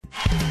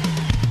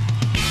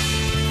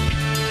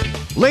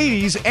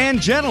Ladies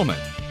and gentlemen,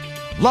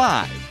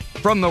 live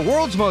from the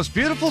world's most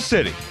beautiful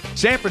city,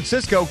 San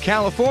Francisco,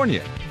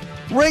 California,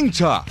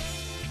 Ringtalk,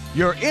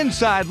 your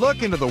inside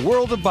look into the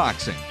world of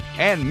boxing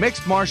and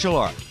mixed martial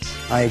arts.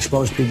 I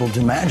expose people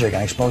to magic.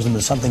 I expose them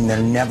to something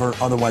they're never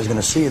otherwise going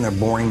to see in their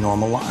boring,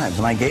 normal lives,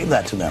 and I gave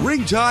that to them.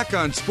 Ringtalk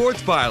on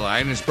Sports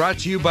Byline is brought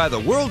to you by the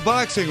World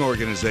Boxing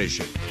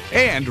Organization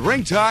and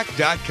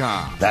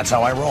Ringtalk.com. That's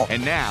how I roll.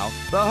 And now,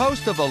 the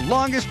host of the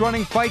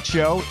longest-running fight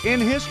show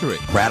in history.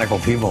 Radical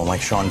people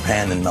like Sean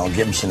Penn and Mel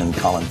Gibson and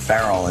Colin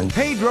Farrell and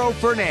Pedro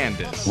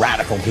Fernandez.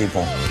 Radical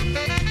people.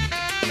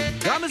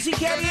 Damas y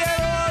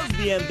caballeros,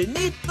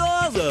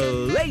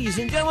 bienvenidos, ladies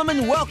and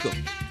gentlemen, welcome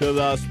to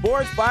the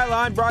Sports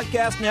Byline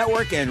Broadcast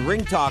Network and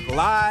Ringtalk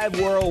Live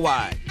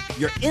Worldwide,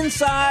 your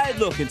inside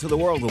look into the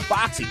world of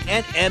boxing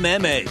and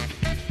MMA.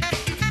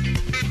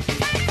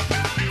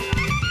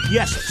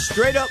 Yes,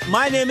 straight up,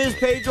 my name is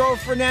Pedro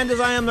Fernandez.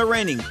 I am the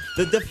reigning,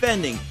 the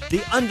defending,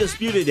 the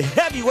undisputed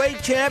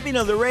heavyweight champion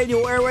of the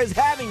radio airways,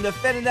 having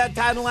defended that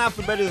title now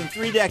for better than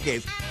 3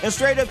 decades. And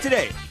straight up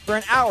today, for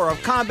an hour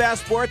of combat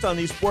sports on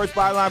the Sports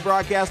Byline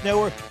Broadcast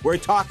Network, we're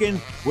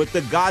talking with the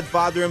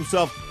Godfather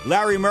himself,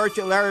 Larry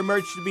Merchant. Larry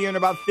Merchant should be here in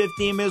about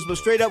 15 minutes, but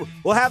straight up,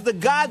 we'll have the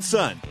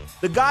Godson,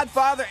 the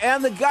Godfather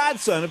and the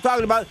Godson. I'm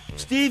talking about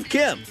Steve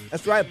Kim.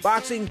 That's right,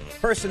 boxing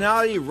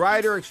personality,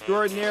 writer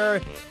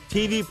extraordinaire,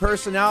 TV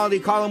personality,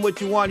 call him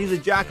what you want. He's a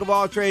jack of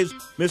all trades.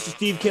 Mr.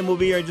 Steve Kim will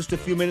be here in just a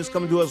few minutes,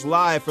 coming to us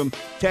live from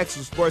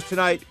Texas. Of course,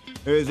 tonight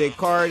there is a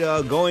card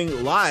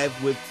going live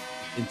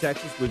in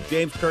Texas with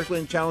James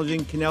Kirkland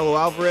challenging Canelo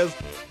Alvarez.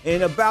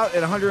 And about at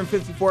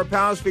 154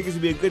 pounds, figures to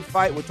be a good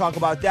fight. We'll talk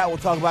about that. We'll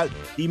talk about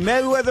the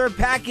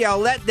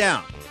Mayweather-Pacquiao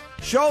letdown.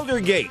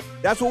 Shouldergate.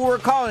 That's what we're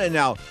calling it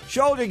now.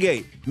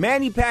 Shouldergate.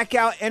 Manny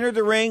Pacquiao entered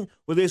the ring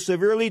with a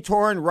severely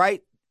torn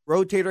right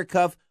rotator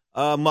cuff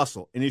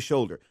muscle in his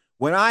shoulder.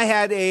 When I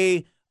had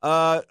a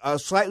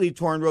slightly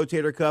torn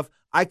rotator cuff,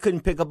 I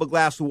couldn't pick up a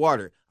glass of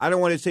water. I don't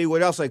want to tell you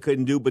what else I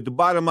couldn't do, but the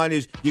bottom line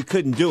is you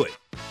couldn't do it.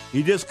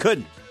 You just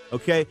couldn't,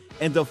 okay?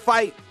 And the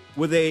fight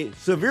with a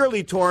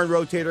severely torn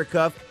rotator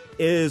cuff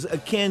is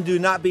akin to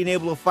not being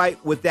able to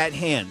fight with that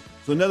hand.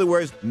 So in other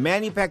words,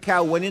 Manny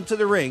Pacquiao went into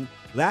the ring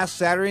last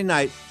Saturday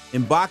night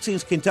in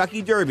boxing's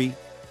Kentucky Derby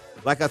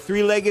like a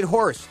 3-legged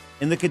horse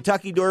in the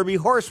Kentucky Derby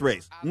horse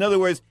race. In other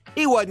words,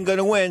 he wasn't going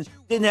to win,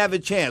 didn't have a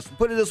chance.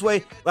 Put it this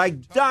way,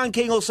 like Don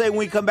King will say when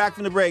we come back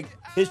from the break,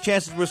 his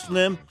chances were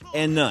slim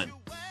and none.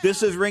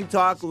 This is Ring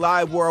Talk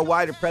Live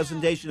Worldwide, a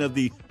presentation of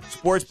the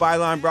Sports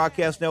Byline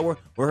Broadcast Network.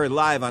 We're heard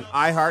live on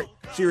iHeart,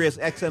 Sirius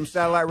XM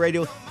Satellite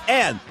Radio,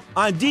 and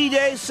on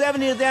D-Day's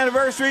 70th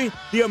anniversary,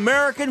 the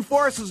American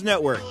Forces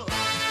Network.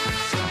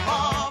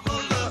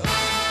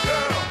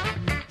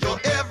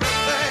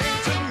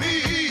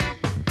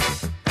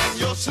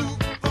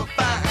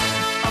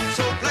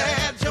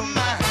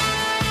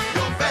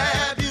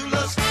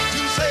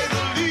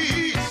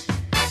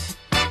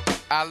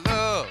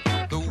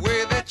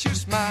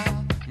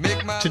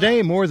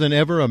 Today, more than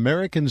ever,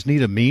 Americans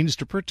need a means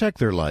to protect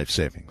their life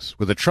savings.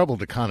 With a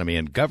troubled economy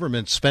and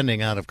government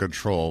spending out of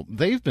control,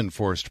 they've been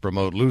forced to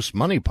promote loose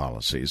money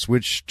policies,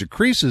 which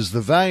decreases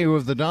the value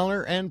of the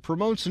dollar and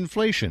promotes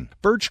inflation.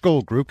 Birch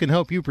Gold Group can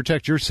help you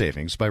protect your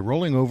savings by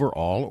rolling over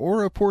all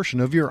or a portion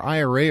of your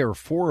IRA or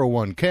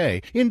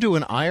 401k into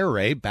an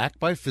IRA backed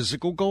by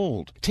physical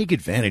gold. Take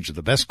advantage of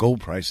the best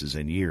gold prices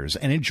in years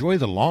and enjoy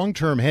the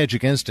long-term hedge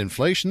against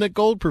inflation that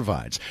gold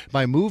provides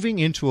by moving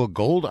into a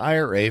gold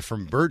IRA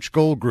from Birch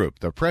Gold Group,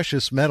 the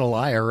precious metal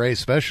IRA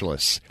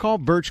specialists. Call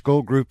Birch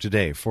Gold Group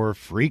today for a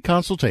free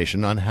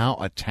consultation on how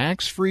a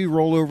tax-free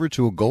rollover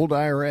to a gold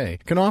IRA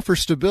can offer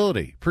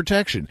stability,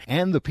 protection,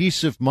 and the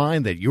peace of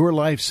mind that your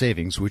life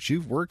savings, which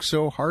you've worked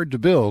so hard to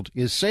build,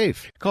 is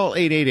safe. Call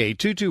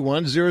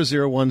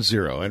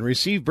 888-221-0010 and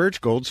receive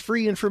Birch Gold's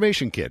free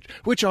information kit,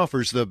 which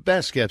offers the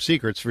best-kept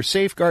secrets for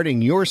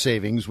safeguarding your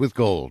savings with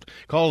gold.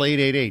 Call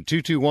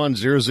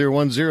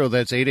 888-221-0010.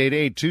 That's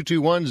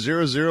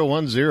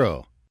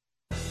 888-221-0010.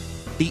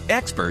 The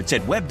experts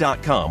at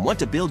Web.com want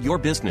to build your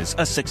business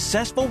a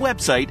successful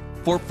website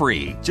for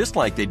free, just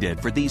like they did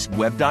for these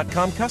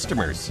Web.com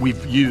customers.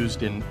 We've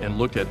used and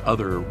looked at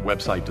other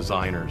website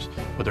designers,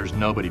 but there's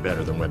nobody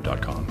better than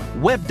Web.com.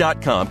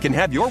 Web.com can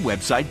have your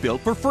website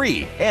built for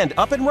free and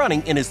up and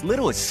running in as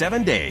little as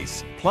 7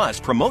 days.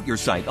 Plus, promote your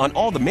site on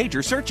all the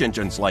major search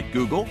engines like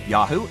Google,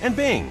 Yahoo, and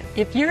Bing.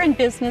 If you're in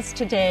business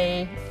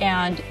today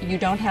and you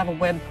don't have a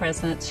web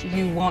presence,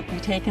 you won't be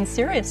taken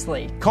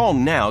seriously. Call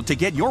now to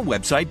get your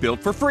website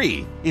built for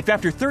free. If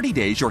after 30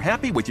 days you're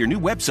happy with your new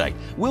website,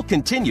 we'll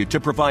continue to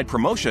provide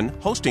promotion,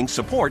 hosting,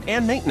 support,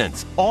 and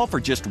maintenance, all for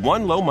just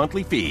one low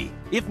monthly fee.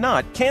 If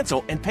not,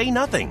 cancel and pay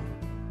nothing.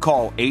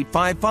 Call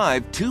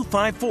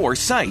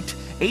 855-254-SITE,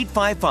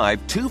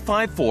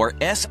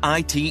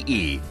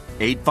 855-254-SITE.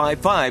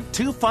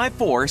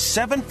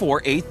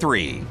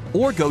 855-254-7483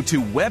 or go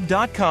to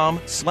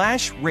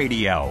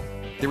web.com/radio.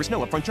 There is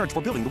no upfront charge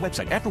for building the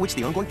website, after which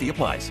the ongoing fee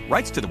applies.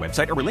 Rights to the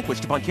website are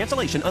relinquished upon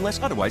cancellation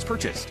unless otherwise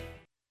purchased.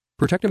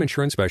 Protectum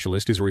Insurance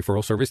Specialist is a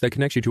referral service that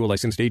connects you to a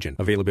licensed agent.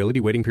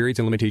 Availability, waiting periods,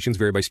 and limitations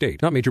vary by state.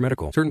 Not major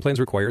medical. Certain plans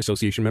require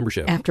association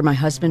membership. After my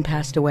husband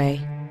passed away,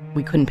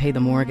 we couldn't pay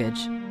the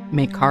mortgage,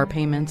 make car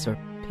payments, or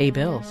pay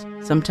bills.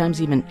 Sometimes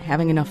even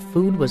having enough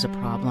food was a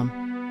problem.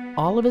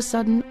 All of a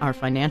sudden, our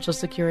financial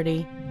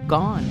security,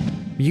 gone.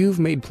 You've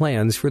made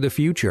plans for the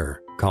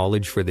future.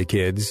 College for the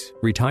kids,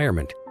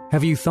 retirement.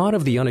 Have you thought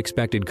of the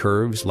unexpected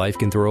curves life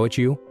can throw at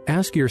you?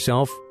 Ask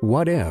yourself,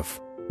 what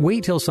if?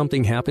 Wait till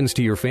something happens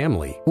to your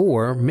family,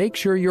 or make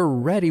sure you're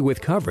ready with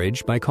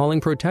coverage by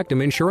calling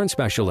Protectum Insurance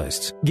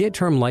Specialists. Get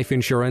term life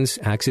insurance,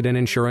 accident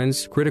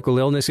insurance, critical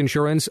illness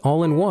insurance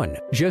all in one.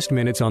 Just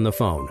minutes on the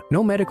phone.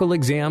 No medical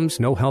exams,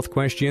 no health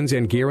questions,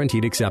 and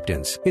guaranteed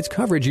acceptance. It's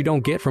coverage you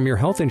don't get from your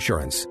health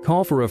insurance.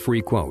 Call for a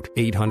free quote.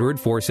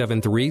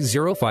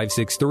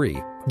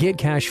 800-473-0563. Get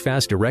cash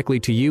fast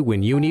directly to you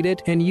when you need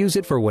it and use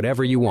it for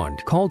whatever you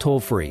want. Call toll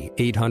free.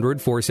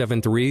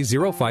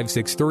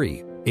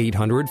 800-473-0563.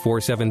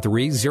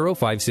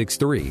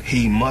 800-473-0563.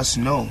 He must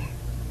know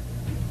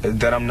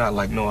that I'm not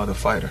like no other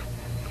fighter.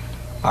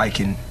 I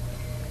can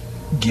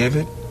give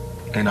it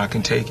and I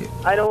can take it.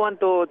 I don't want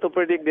to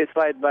predict this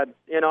fight, but,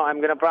 I'm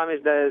going to promise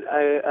that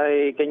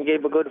I can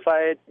give a good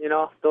fight,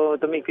 to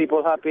make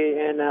people happy,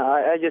 and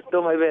I just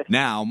do my best.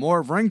 Now, more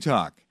of Ring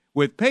Talk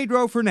with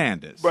Pedro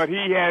Fernandez. But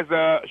he has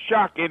a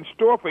shock in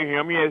store for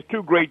him. He has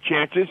two great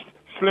chances,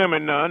 Slim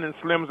and none, and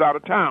Slim's out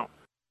of town.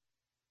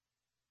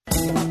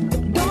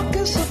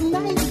 Of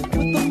night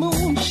with the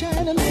moon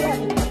shining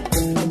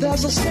bright.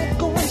 There's a set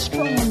going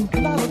strong, a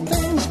lot of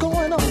things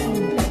going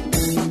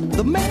on.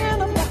 The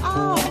man of the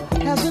hour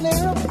has an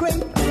air of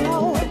great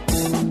power.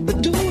 The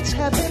dudes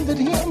have envied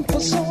him for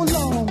so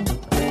long.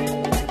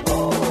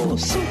 Oh,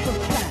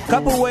 Superfly.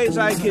 Couple ways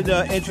I could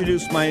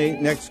introduce my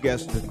next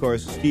guest. Of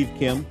course, Steve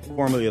Kim,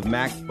 formerly of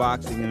Max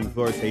Boxing, and of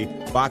course a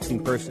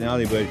boxing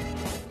personality. But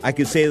I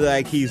could say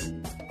like he's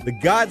the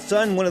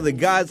godson, one of the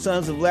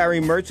godsons of Larry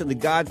Merchant, the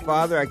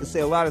godfather. I can say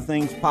a lot of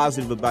things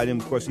positive about him.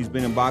 Of course, he's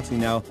been in boxing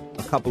now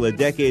a couple of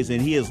decades,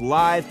 and he is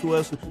live to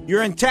us.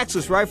 You're in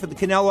Texas, right, for the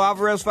Canelo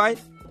Alvarez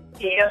fight?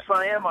 Yes,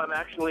 I am. I'm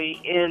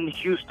actually in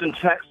Houston,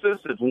 Texas.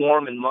 It's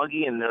warm and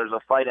muggy, and there's a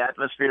fight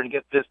atmosphere. And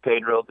get this,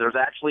 Pedro, there's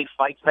actually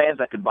fight fans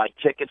that could buy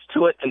tickets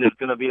to it, and there's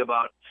going to be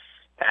about,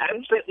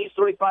 I'd say at least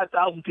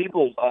 35,000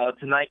 people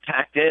tonight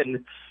packed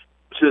in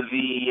to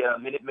the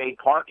Minute Maid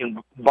Park. And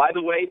by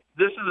the way,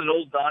 this is an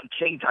old Don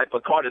King type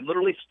of card. It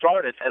literally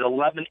started at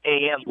 11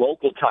 a.m.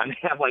 local time. They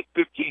have like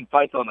 15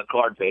 fights on the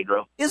card,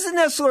 Pedro. Isn't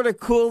that sort of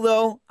cool,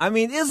 though? I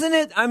mean, isn't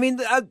it? I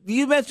mean,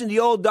 you mentioned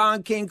the old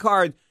Don King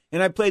card,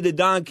 and I played the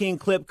Don King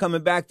clip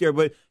coming back there.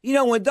 But,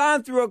 when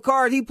Don threw a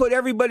card, he put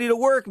everybody to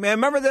work, man.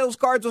 Remember those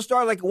cards would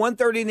start like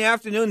 1:30 in the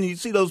afternoon, and you'd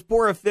see those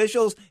poor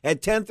officials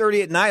at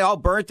 10:30 at night all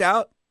burnt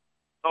out?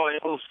 Oh,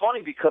 it was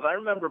funny because I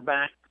remember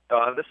back,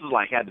 this is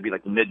had to be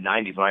like the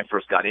mid-'90s when I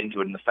first got into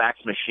it, in the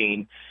fax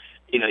machine.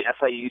 That's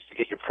how you used to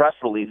get your press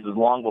releases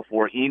long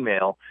before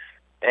email.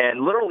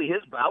 And literally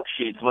his bout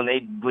sheets,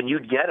 when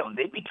you'd get them,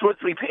 they'd be 2 or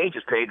 3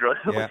 pages, Pedro.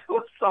 Yeah. It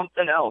was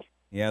something else.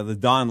 Yeah, the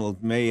Donald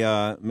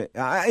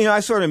I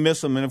sort of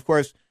miss him. And, of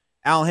course,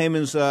 Al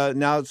Heyman's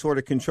now sort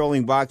of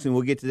controlling boxing.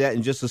 We'll get to that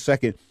in just a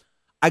second.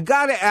 I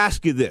got to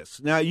ask you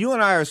this. Now, you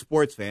and I are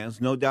sports fans,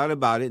 no doubt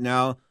about it.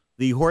 Now,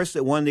 the horse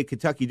that won the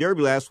Kentucky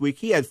Derby last week,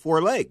 he had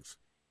 4 legs.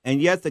 And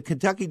yet the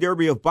Kentucky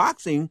Derby of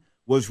boxing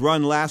was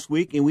run last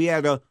week, and we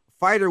had a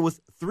fighter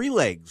with 3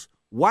 legs.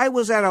 Why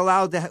was that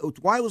allowed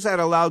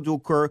to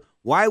occur?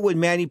 Why would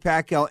Manny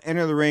Pacquiao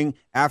enter the ring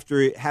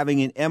after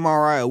having an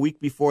MRI a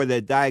week before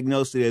that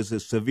diagnosed it as a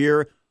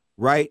severe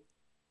right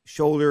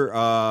shoulder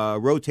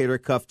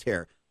rotator cuff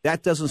tear?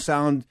 That doesn't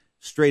sound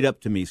straight up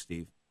to me,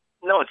 Steve.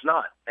 No, it's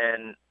not.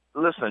 And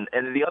listen,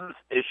 and the other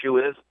issue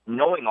is,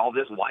 knowing all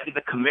this, why did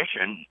the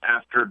commission,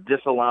 after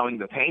disallowing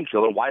the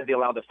painkiller, why did they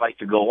allow the fight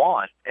to go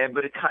on?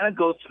 But it kind of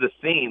goes to the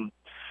theme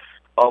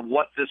of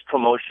what this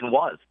promotion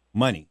was.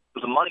 Money. It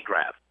was a money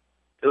grab.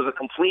 It was a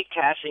complete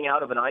cashing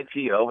out of an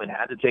IPO. It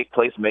had to take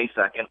place May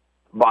 2nd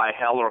by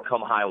hell or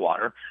come high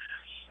water.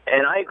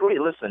 And I agree.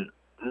 Listen,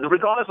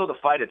 regardless of the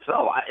fight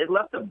itself, it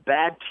left a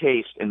bad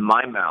taste in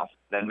my mouth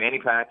that Manny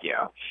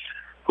Pacquiao,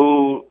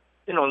 who,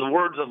 in the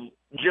words of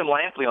Jim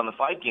Lampley on the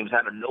Fight Games,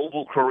 had a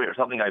noble career,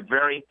 something I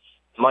very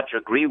much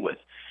agree with.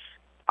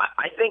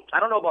 I think, I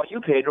don't know about you,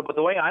 Pedro, but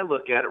the way I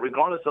look at it,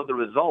 regardless of the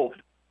result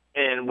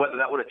and whether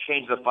that would have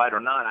changed the fight or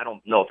not, I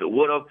don't know if it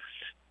would have.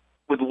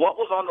 With what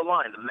was on the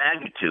line, the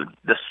magnitude,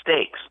 the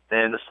stakes,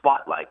 and the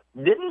spotlight,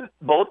 didn't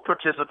both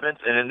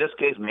participants, and in this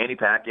case Manny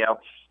Pacquiao,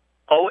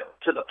 owe it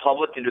to the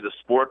public and to the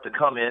sport to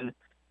come in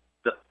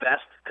the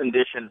best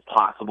condition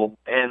possible?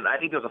 And I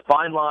think there's a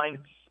fine line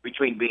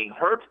between being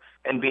hurt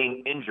and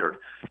being injured.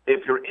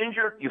 If you're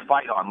injured, you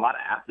fight on. A lot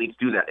of athletes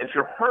do that. If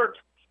you're hurt,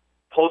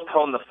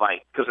 postpone the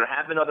fight, because there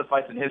have been other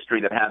fights in history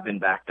that have been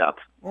backed up.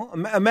 Well,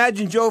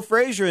 imagine Joe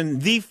Frazier in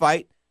the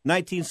fight,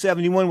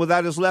 1971,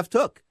 without his left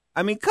hook.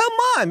 I mean, come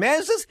on,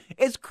 man.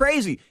 It's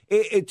crazy.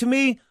 To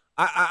me,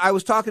 I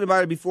was talking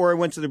about it before I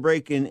went to the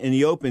break in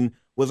the open,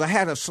 was I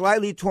had a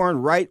slightly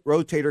torn right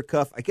rotator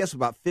cuff, I guess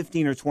about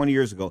 15 or 20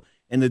 years ago.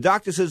 And the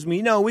doctor says to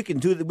me, we can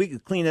do that. We can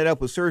clean that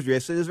up with surgery. I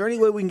said, is there any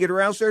way we can get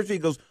around surgery? He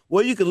goes,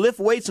 well, you can lift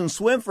weights and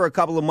swim for a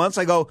couple of months.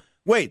 I go,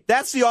 wait,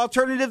 that's the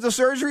alternative to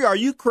surgery? Are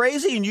you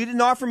crazy? And you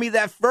didn't offer me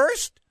that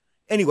first?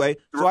 Anyway,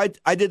 so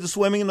I did the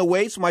swimming and the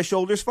weights. My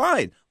shoulder's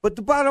fine. But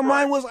the bottom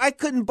line was I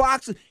couldn't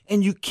box,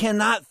 and you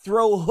cannot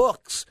throw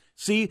hooks.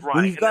 See,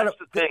 when you've got that's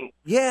the thing.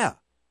 Yeah.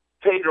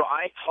 Pedro,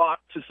 I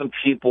talked to some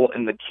people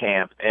in the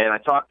camp, and I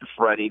talked to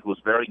Freddie, who was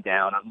very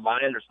down. My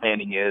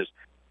understanding is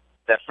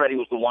that Freddie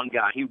was the one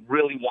guy. He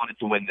really wanted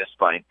to win this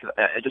fight.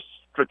 Just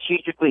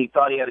strategically, he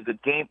thought he had a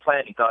good game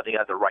plan. He thought he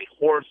had the right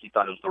horse. He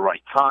thought it was the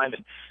right time.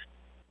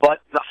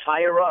 But the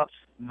higher-ups,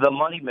 the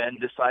money men,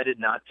 decided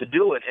not to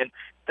do it. And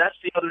that's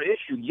the other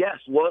issue. Yes,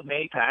 was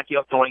Manny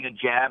Pacquiao throwing a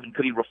jab, and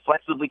could he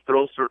reflexively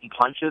throw certain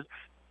punches?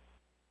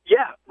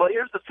 Yeah, but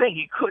here's the thing.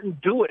 He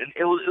couldn't do it. And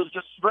it was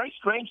just very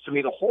strange to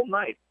me the whole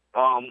night.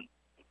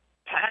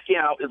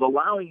 Pacquiao is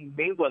allowing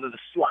Mayweather to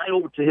slide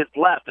over to his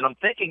left, and I'm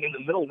thinking in the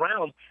middle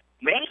round,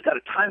 Manny's got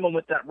to time him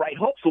with that right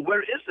hook, so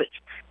where is it?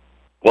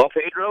 Well,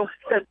 Pedro,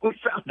 we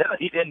found out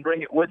he didn't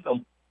bring it with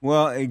him.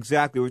 Well,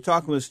 exactly. We're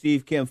talking with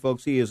Steve Kim,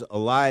 folks. He is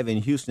alive in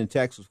Houston,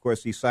 Texas, of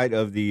course, the site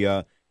of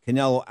the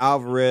Canelo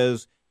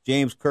Alvarez,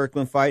 James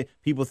Kirkland fight.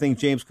 People think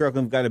James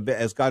Kirkland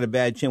has got a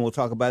bad chin. We'll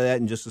talk about that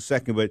in just a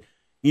second. But,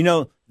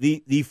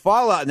 the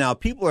fallout now,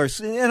 people are,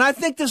 and I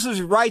think this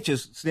is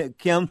righteous,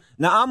 Kim.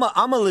 Now,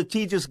 I'm a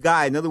litigious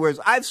guy. In other words,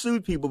 I've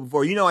sued people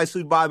before. I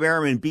sued Bob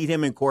Arum and beat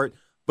him in court.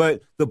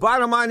 But the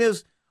bottom line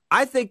is,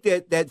 I think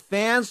that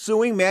fans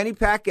suing Manny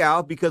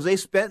Pacquiao because they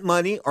spent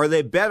money or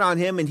they bet on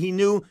him and he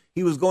knew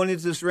he was going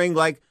into this ring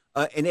like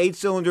an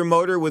 8-cylinder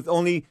motor with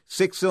only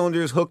 6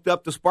 cylinders hooked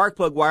up to spark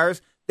plug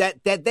wires,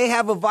 that they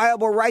have a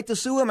viable right to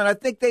sue him, and I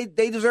think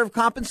they deserve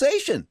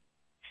compensation.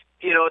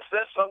 It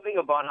says something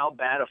about how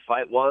bad a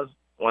fight was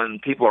when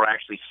people are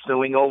actually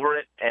suing over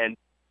it, and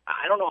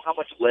I don't know how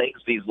much legs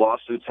these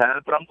lawsuits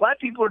have, but I'm glad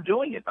people are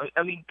doing it.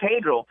 I mean,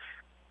 Pedro,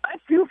 I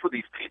feel for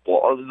these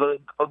people. The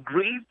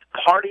aggrieved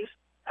parties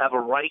have a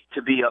right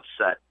to be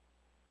upset.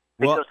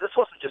 Because this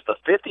wasn't just a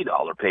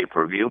 $50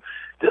 pay-per-view.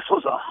 This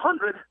was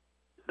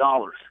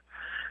 $100.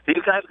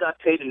 These guys got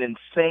paid an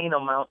insane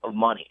amount of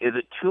money. Is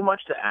it too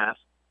much to ask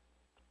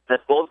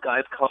that both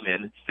guys come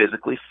in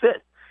physically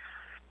fit?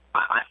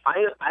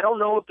 I don't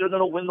know if they're going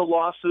to win the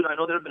lawsuit. I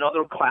know there have been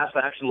other class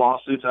action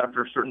lawsuits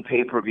after certain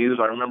pay-per-views.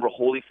 I remember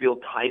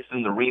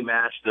Holyfield-Tyson, the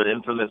rematch, the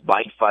infamous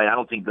bite fight. I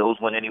don't think those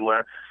went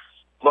anywhere.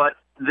 But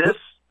the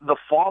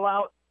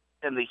fallout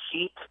and the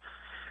heat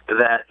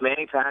that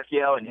Manny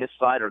Pacquiao and his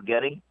side are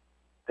getting,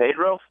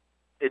 Pedro,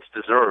 it's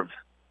deserved.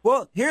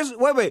 Well,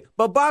 wait.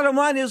 But bottom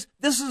line is,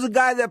 this is a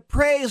guy that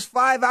prays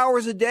 5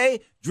 hours a day,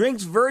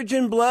 drinks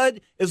virgin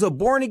blood, is a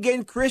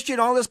born-again Christian,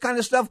 all this kind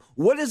of stuff.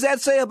 What does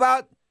that say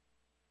about...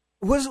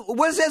 What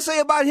does that say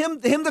about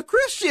him, the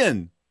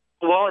Christian?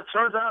 Well, it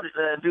turns out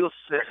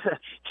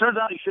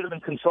he should have been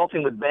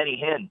consulting with Benny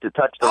Hinn to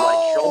touch the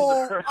right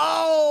shoulder.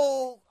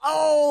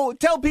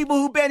 Tell people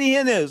who Benny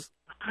Hinn is.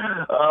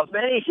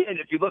 Benny Hinn,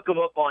 if you look him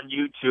up on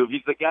YouTube,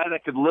 he's the guy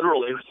that could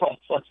literally,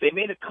 they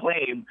made a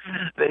claim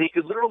that he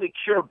could literally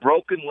cure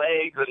broken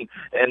legs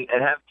and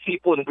have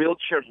people in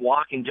wheelchairs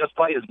walking just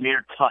by his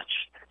mere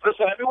touch.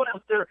 So everyone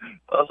out there,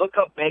 look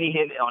up Benny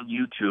Hinn on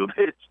YouTube.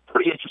 It's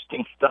pretty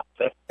interesting stuff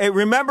there. Hey,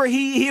 remember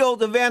he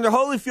healed Evander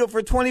Holyfield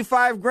for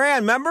 $25,000,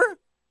 remember?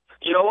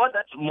 You know what?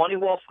 That's money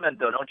well spent,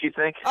 though, don't you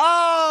think?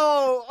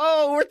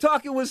 We're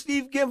talking with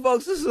Steve Kim,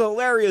 folks. This is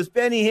hilarious.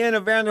 Benny Hinn,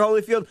 Evander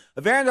Holyfield.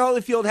 Evander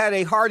Holyfield had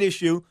a heart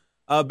issue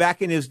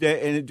back in his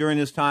day, during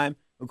his time.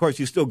 Of course,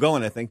 he's still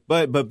going, I think.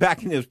 But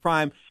back in his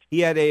prime, he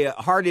had a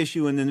heart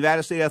issue, and the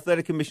Nevada State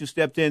Athletic Commission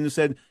stepped in and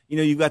said,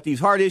 you've got these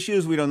heart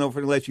issues. We don't know if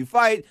we're going to let you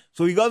fight.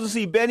 So he goes to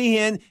see Benny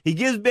Hinn. He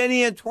gives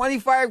Benny Hinn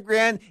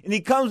 $25,000, and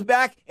he comes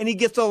back and he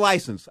gets a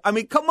license. I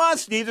mean, come on,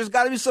 Steve. There's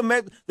got to be some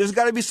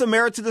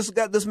merit to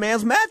this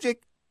man's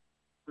magic.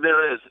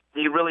 There is.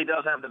 He really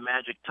does have the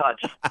magic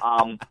touch.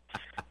 And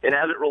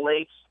as it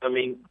relates, I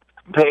mean,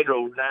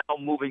 Pedro, now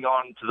moving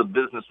on to the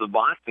business of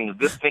boxing, if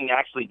this thing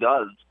actually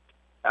does,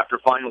 after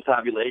final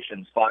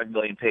tabulations, 5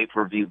 million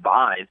pay-per-view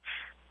buys,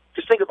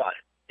 just think about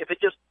it. If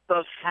it just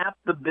does half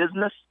the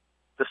business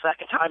the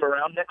second time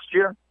around next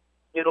year,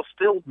 it'll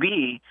still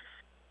be,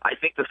 I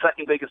think, the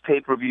second biggest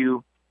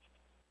pay-per-view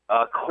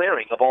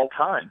clearing of all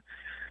time.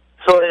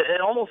 So it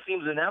almost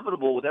seems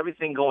inevitable with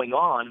everything going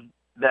on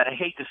that, I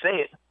hate to say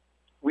it,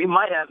 we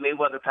might have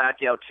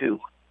Mayweather-Pacquiao too.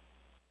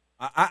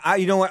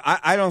 You know what?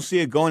 I don't see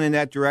it going in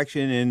that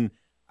direction, and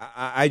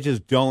I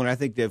just don't. I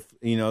think that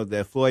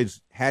that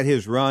Floyd's had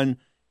his run,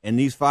 and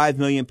these 5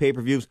 million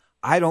pay-per-views.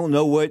 I don't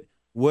know what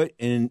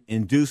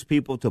induced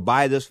people to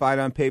buy this fight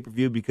on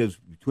pay-per-view, because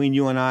between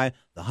you and I,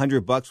 the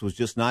 $100 was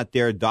just not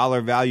there, dollar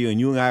value, and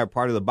you and I are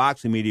part of the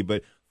boxing media,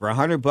 but for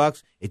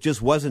 $100, it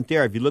just wasn't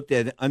there. If you looked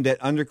at that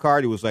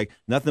undercard, it was like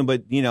nothing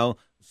but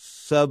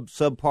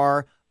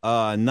subpar.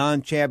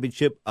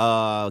 Non-championship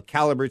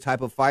caliber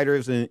type of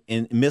fighters and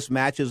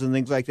mismatches and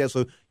things like that.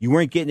 So you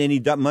weren't getting any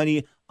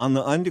money on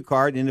the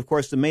undercard. And, of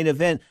course, the main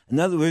event, in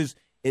other words,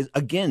 is,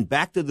 again,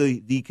 back to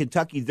the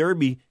Kentucky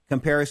Derby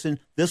comparison,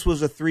 this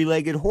was a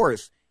three-legged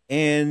horse.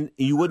 And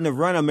you wouldn't have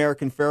run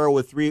American Pharoah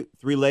with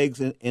three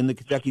legs in the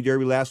Kentucky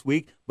Derby last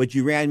week, but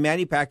you ran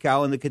Manny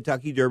Pacquiao in the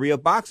Kentucky Derby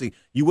of boxing.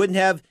 You wouldn't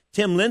have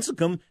Tim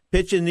Lincecum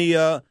pitch in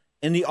the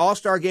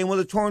All-Star game with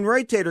a torn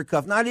rotator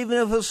cuff, not even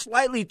if it was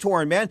slightly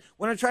torn, man.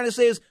 What I'm trying to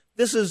say is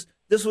this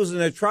was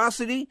an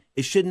atrocity.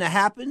 It shouldn't have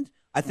happened.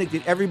 I think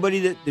that everybody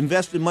that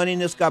invested money in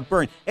this got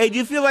burned. Hey, do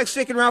you feel like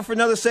sticking around for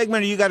another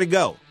segment, or you got to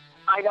go?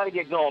 I got to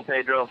get going,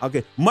 Pedro.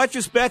 Okay. Much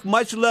respect,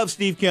 much love,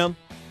 Steve Kim.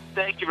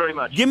 Thank you very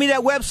much. Give me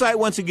that website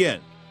once again.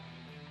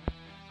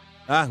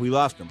 We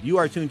lost him. You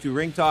are tuned to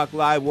Ring Talk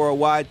Live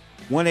Worldwide,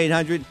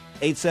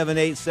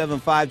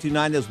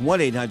 1-800-878-7529. That's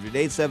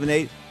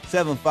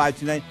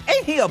 1-800-878-7529.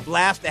 Ain't he a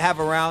blast to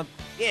have around?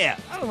 Yeah,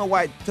 I don't know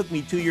why it took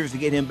me 2 years to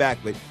get him back,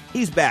 but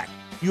he's back.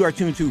 You are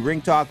tuned to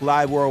Ring Talk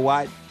Live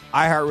Worldwide,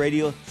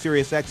 iHeartRadio,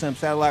 Sirius XM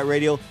Satellite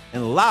Radio,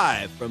 and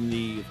live from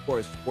the, of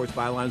course, Sports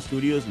Byline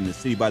Studios in the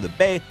city by the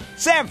Bay,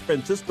 San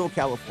Francisco,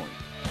 California.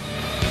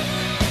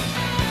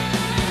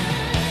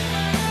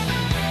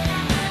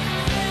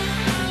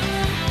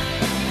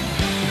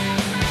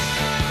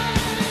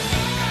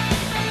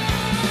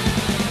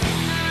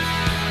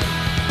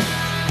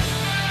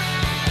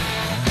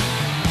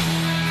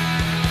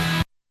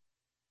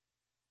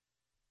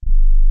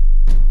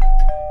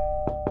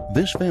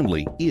 This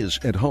family is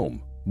at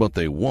home, but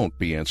they won't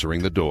be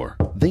answering the door.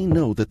 They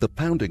know that the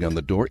pounding on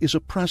the door is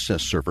a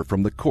process server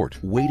from the court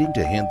waiting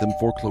to hand them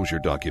foreclosure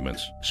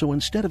documents. So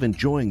instead of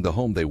enjoying the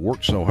home they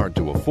worked so hard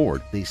to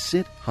afford, they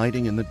sit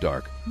hiding in the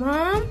dark.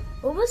 Mom,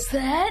 what was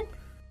that?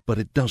 But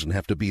it doesn't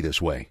have to be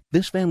this way.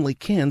 This family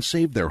can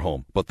save their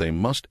home, but they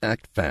must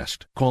act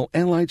fast. Call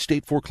Allied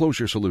State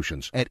Foreclosure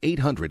Solutions at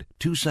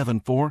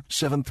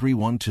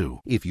 800-274-7312.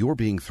 If you're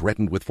being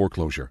threatened with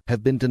foreclosure,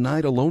 have been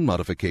denied a loan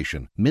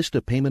modification, missed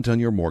a payment on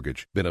your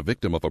mortgage, been a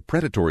victim of a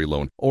predatory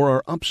loan, or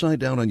are upside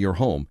down on your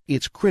home,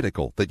 it's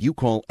critical that you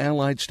call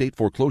Allied State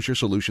Foreclosure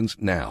Solutions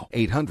now.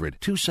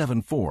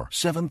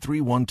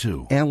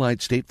 800-274-7312.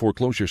 Allied State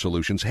Foreclosure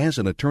Solutions has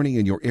an attorney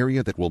in your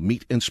area that will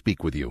meet and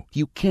speak with you.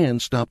 You can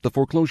stop the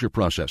foreclosure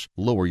process,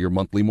 lower your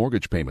monthly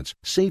mortgage payments,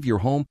 save your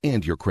home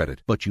and your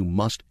credit, but you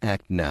must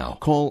act now.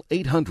 Call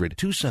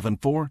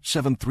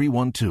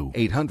 800-274-7312.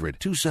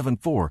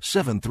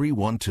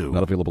 800-274-7312.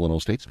 Not available in all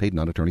states. Paid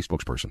non-attorney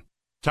spokesperson.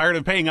 Tired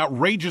of paying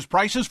outrageous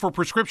prices for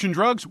prescription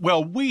drugs?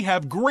 Well, we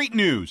have great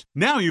news.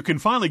 Now you can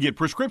finally get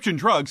prescription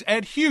drugs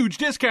at huge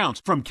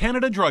discounts from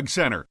Canada Drug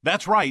Center.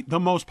 That's right, the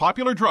most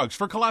popular drugs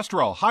for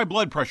cholesterol, high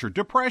blood pressure,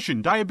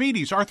 depression,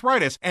 diabetes,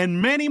 arthritis, and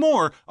many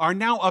more are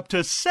now up to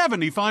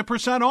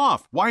 75%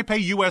 off. Why pay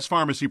U.S.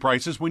 pharmacy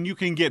prices when you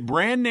can get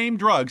brand name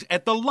drugs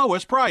at the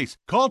lowest price?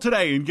 Call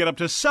today and get up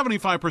to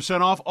 75%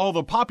 off all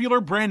the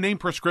popular brand name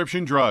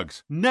prescription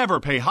drugs.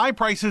 Never pay high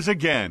prices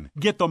again.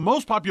 Get the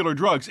most popular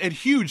drugs at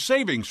huge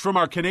savings from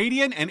our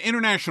Canadian and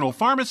international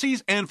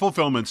pharmacies and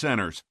fulfillment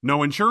centers.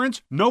 No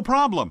insurance? No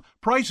problem.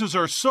 Prices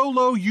are so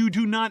low you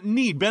do not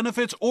need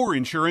benefits or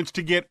insurance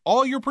to get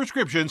all your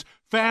prescriptions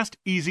fast,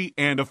 easy,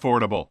 and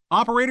affordable.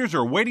 Operators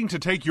are waiting to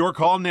take your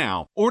call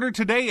now. Order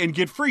today and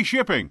get free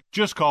shipping.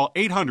 Just call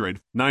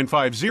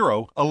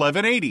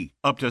 800-950-1180.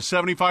 Up to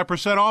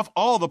 75% off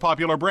all the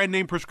popular brand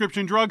name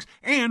prescription drugs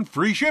and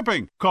free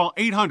shipping. Call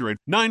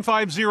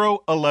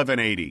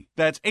 800-950-1180.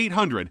 That's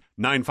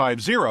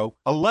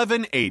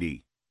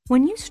 800-950-1180.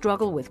 When you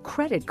struggle with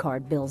credit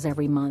card bills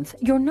every month,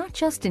 you're not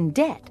just in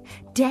debt.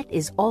 Debt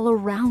is all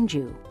around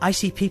you. I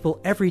see people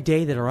every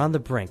day that are on the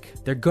brink.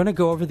 They're going to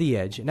go over the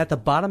edge, and at the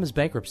bottom is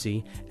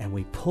bankruptcy, and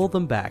we pull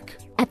them back.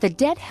 At the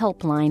Debt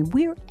Helpline,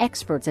 we're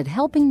experts at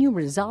helping you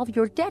resolve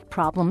your debt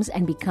problems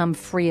and become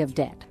free of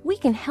debt. We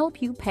can help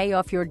you pay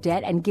off your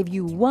debt and give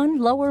you one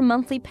lower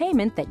monthly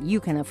payment that you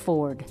can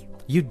afford.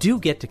 You do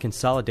get to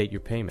consolidate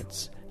your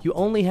payments. You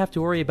only have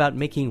to worry about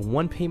making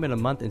one payment a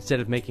month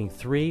instead of making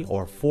 3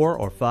 or 4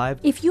 or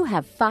 5. If you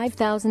have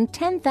 $5,000,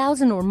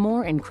 $10,000 or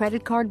more in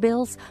credit card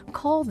bills,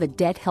 call the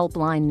Debt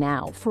Helpline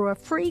now for a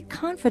free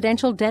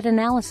confidential debt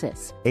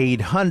analysis.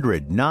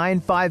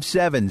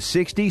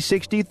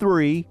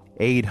 800-957-6063.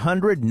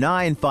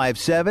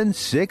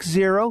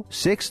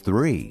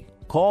 800-957-6063.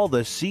 Call the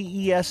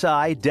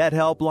CESI Debt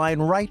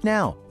Helpline right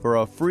now for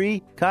a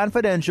free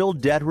confidential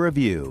debt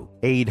review.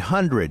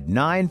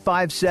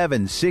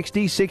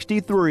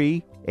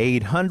 800-957-6063.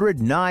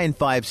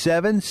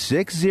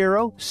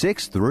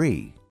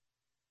 800-957-6063.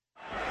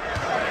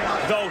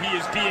 Though he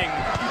is being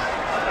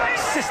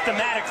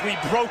systematically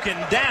broken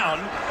down,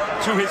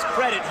 to his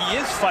credit, he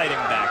is fighting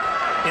back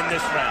in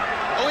this round.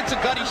 Oh, it's a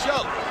gutty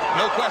show.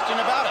 No question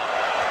about it.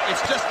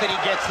 It's just that he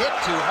gets hit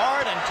too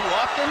hard and too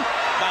often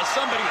by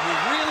somebody who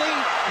really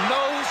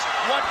knows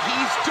what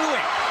he's doing.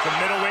 The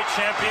middleweight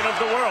champion of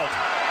the world.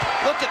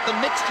 Look at the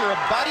mixture of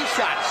body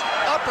shots,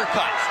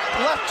 uppercuts,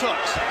 left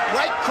hooks,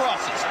 right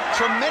crosses,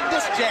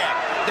 tremendous jab.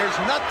 There's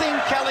nothing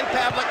Kelly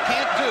Pavlik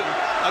can't do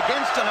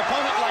against an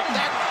opponent like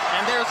that,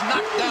 and there's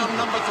knockdown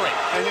number 3.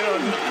 And, you know,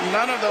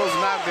 none of those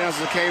knockdowns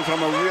came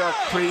from a real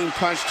clean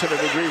punch to the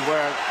degree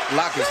where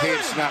Lockett's head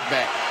snapped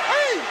back.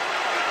 Hey!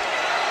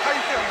 How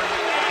you feel?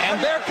 And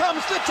there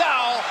comes the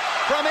towel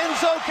from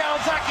Enzo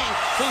Calzaghe,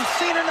 who's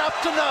seen enough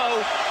to know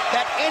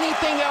that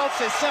anything else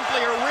is simply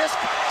a risk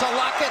to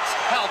Lockett's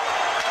health.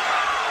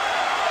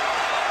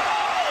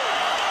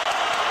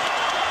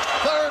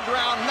 Third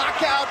round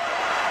knockout.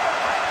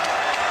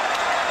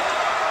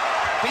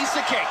 Piece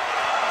of cake.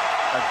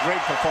 A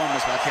great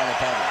performance by Kelly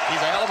Pavlik. He's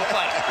a hell of a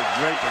fighter. A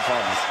great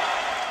performance.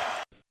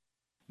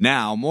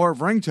 Now, more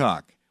of Ring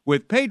Talk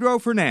with Pedro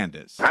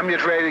Fernandez. I'm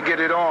just ready to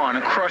get it on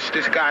and crush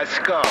this guy's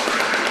skull.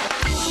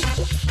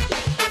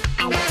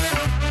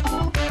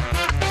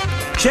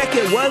 Check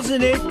it,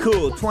 wasn't it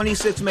cool?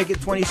 26, make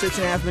it 26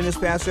 and a half minutes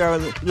past the hour.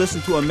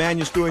 Listen to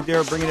Emmanuel Stewart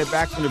there, bringing it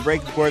back from the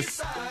break. Of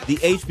course, the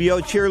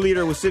HBO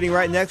cheerleader was sitting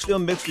right next to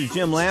him, Mr.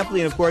 Jim Lampley.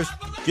 And, of course,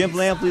 Jim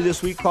Lampley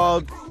this week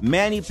called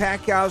Manny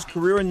Pacquiao's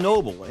career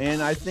noble.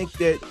 And I think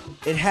that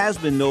it has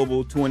been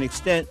noble to an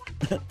extent,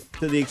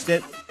 to the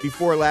extent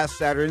before last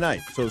Saturday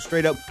night. So,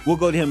 straight up, we'll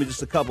go to him in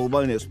just a couple of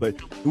minutes. But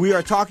we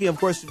are talking, of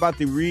course, about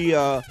the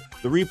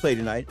replay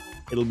tonight.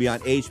 It'll be on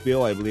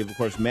HBO, I believe. Of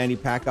course, Manny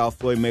Pacquiao,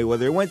 Floyd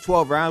Mayweather. It went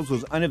 12 rounds,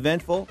 was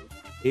uneventful.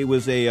 It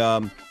was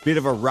a bit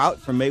of a rout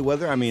for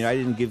Mayweather. I mean, I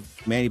didn't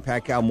give Manny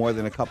Pacquiao more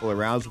than a couple of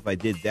rounds if I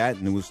did that,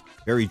 and it was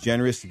very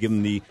generous to give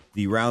him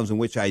the rounds in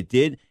which I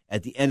did.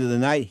 At the end of the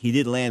night, he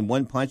did land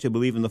one punch, I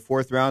believe, in the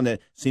fourth round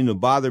that seemed to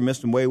bother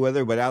Mr.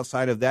 Mayweather, but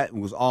outside of that, it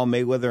was all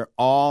Mayweather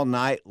all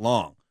night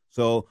long.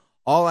 So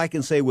all I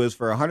can say was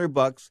for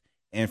 $100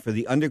 and for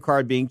the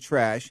undercard being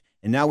trash,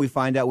 and now we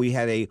find out we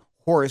had a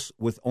horse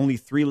with only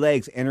 3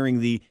 legs entering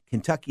the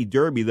Kentucky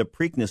Derby, the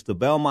Preakness, the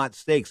Belmont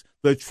Stakes,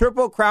 the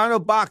Triple Crown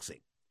of boxing.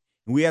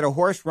 And we had a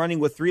horse running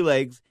with 3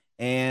 legs,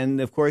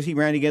 and, of course, he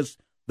ran against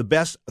the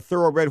best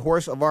thoroughbred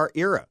horse of our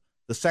era,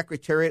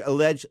 the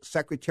alleged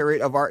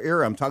secretariat of our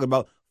era. I'm talking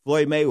about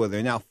Floyd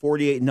Mayweather, now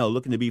 48-0,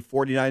 looking to be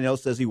 49-0,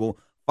 says he will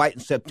fight in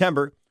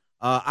September.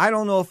 I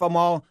don't know if I'm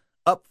all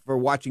up for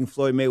watching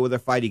Floyd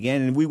Mayweather fight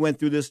again, and we went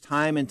through this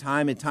time and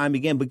time and time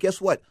again, but guess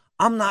what?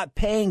 I'm not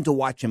paying to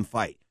watch him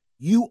fight.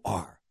 You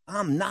are.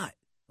 I'm not.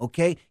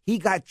 Okay? He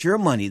got your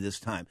money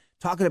this time.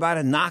 Talking about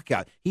a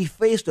knockout. He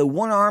faced a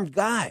one-armed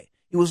guy.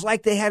 It was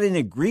like they had an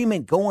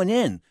agreement going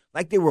in,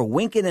 like they were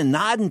winking and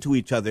nodding to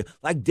each other,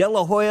 like De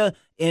La Hoya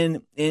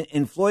and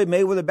Floyd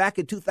Mayweather back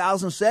in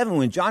 2007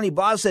 when Johnny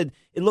Boz said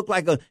it looked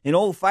like an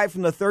old fight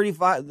from the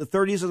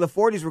 30s or the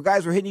 40s where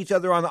guys were hitting each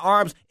other on the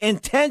arms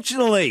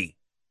intentionally.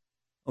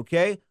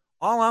 Okay?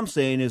 All I'm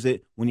saying is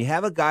that when you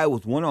have a guy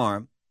with one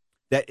arm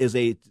that is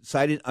a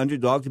decided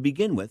underdog to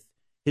begin with,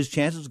 his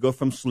chances go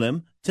from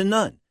slim to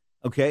none,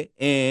 okay?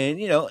 And,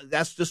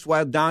 that's just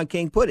why Don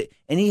King put it.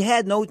 And he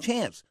had no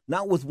chance,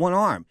 not with one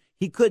arm.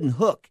 He couldn't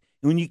hook.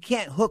 And when you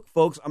can't hook,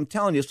 folks, I'm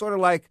telling you, it's sort of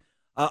like,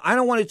 I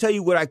don't want to tell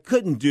you what I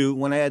couldn't do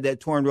when I had that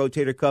torn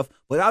rotator cuff,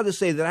 but I'll just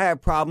say that I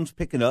had problems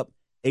picking up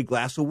a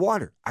glass of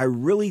water. I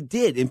really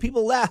did. And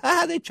people laugh,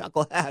 they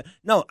chuckle.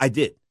 No, I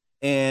did.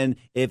 And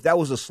if that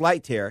was a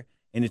slight tear,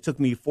 and it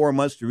took me 4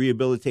 months to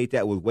rehabilitate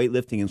that with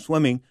weightlifting and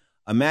swimming,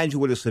 imagine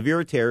what a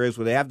severe tear is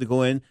where they have to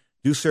go in,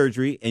 do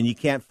surgery, and you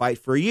can't fight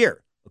for a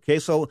year. Okay,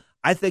 so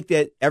I think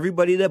that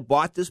everybody that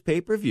bought this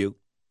pay-per-view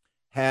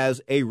has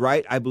a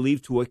right, I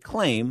believe, to a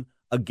claim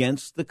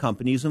against the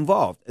companies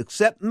involved,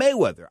 except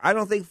Mayweather. I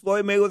don't think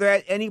Floyd Mayweather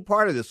had any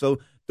part of this.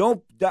 So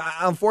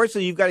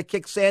unfortunately, you've got to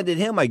kick sand at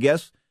him, I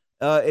guess,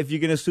 if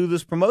you're going to sue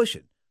this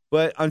promotion.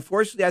 But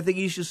unfortunately, I think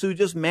you should sue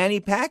just Manny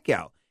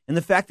Pacquiao. And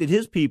the fact that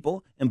his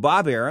people and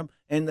Bob Arum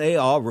and they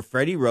all were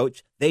Freddie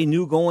Roach, they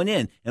knew going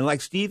in. And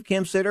like Steve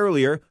Kim said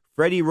earlier,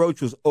 Freddie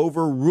Roach was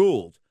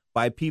overruled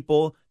by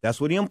people.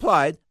 That's what he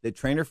implied, that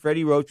trainer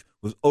Freddie Roach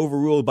was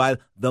overruled by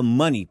the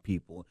money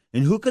people.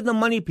 And who could the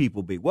money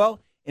people be?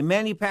 Well, in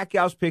Manny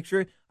Pacquiao's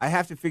picture, I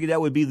have to figure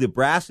that would be the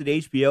brass at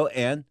HBO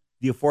and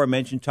the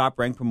aforementioned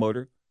top-ranked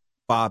promoter,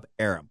 Bob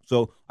Arum.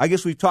 So I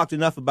guess we've talked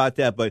enough about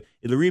that, but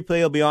the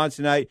replay will be on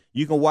tonight.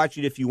 You can watch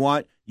it if you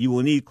want. You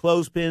will need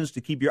clothespins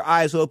to keep your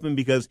eyes open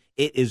because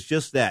it is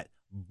just that.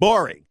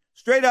 Boring.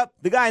 Straight up,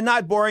 the guy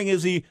not boring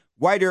is the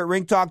writer at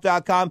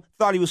ringtalk.com.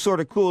 Thought he was sort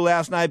of cool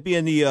last night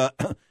being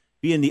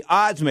the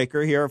odds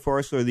maker here for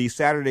us for the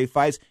Saturday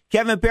fights.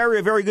 Kevin Perry,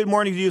 a very good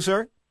morning to you,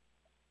 sir.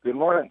 Good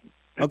morning.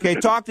 Okay,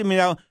 talk to me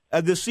now.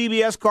 The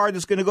CBS card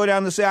that's going to go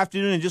down this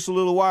afternoon in just a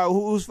little while.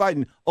 Who's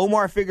fighting?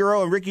 Omar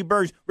Figueroa and Ricky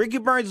Burns. Ricky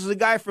Burns is a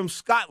guy from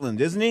Scotland,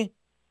 isn't he?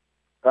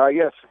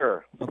 Yes,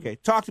 sir. Okay,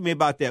 talk to me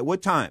about that.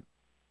 What time?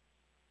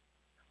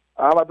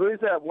 I believe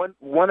it's at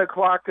 1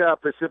 o'clock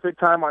Pacific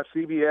time on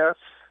CBS.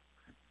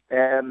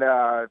 And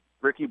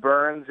Ricky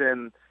Burns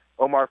and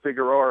Omar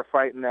Figueroa are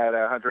fighting at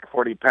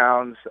 140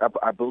 pounds.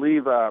 I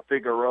believe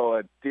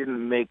Figueroa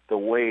didn't make the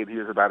weight. He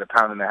was about a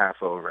pound and a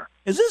half over.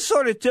 Is this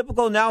sort of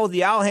typical now with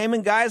the Al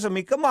Heyman guys? I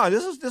mean, come on,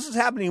 this is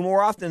happening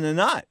more often than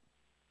not.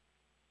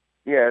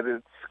 Yeah,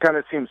 it kind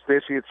of seems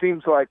fishy. It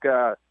seems like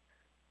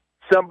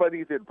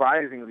somebody's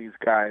advising these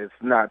guys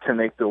not to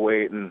make the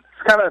weight, and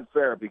it's kind of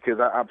unfair because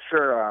I'm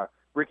sure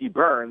Ricky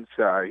Burns,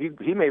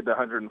 he made the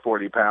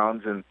 140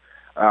 pounds, and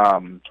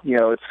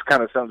it's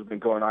kind of something that's been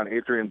going on.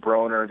 Adrian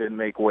Broner didn't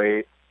make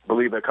weight. I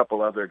believe a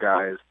couple other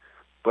guys.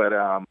 But,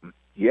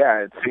 yeah,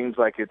 it seems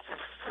like it's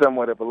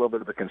somewhat of a little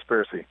bit of a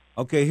conspiracy.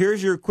 Okay,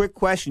 here's your quick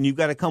question. You've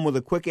got to come with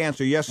a quick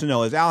answer, yes or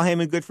no. Is Al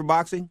Heyman good for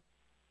boxing?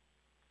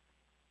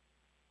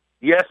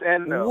 Yes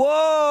and no.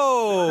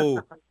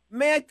 Whoa!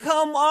 Man,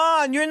 come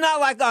on. You're not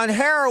like on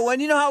heroin.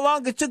 You know how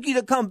long it took you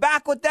to come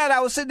back with that? I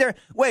was sitting there.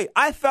 Wait,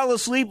 I fell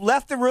asleep,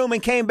 left the room,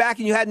 and came back,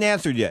 and you hadn't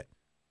answered yet.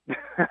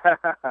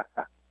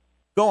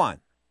 Go on.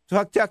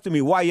 Talk to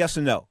me. Why yes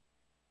and no?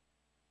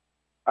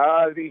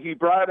 He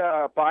brought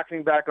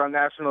boxing back on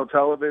national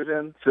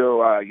television,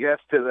 so yes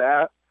to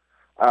that.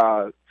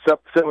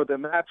 Some of the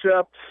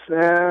matchups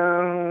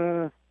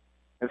and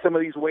some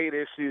of these weight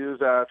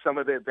issues, some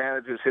of the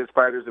advantages his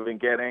fighters have been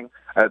getting,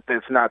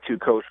 it's not too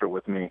kosher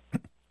with me.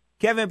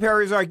 Kevin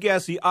Perry is our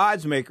guest, the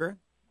odds maker.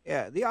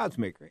 Yeah, the odds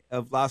maker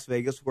of Las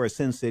Vegas for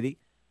Sin City.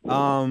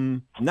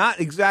 Not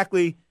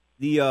exactly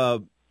the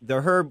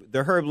Herb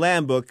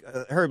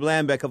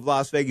Lambeck of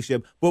Las Vegas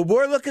ship, but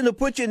we're looking to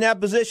put you in that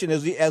position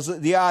as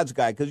the odds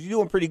guy because you're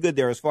doing pretty good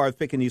there as far as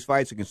picking these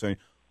fights are concerned.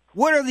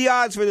 What are the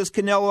odds for this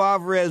Canelo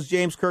Alvarez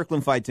James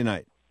Kirkland fight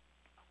tonight?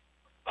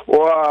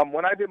 Well,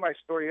 when I did my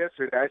story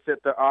yesterday, I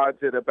set the odds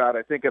at about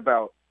a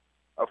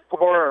 4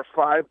 or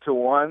 5 to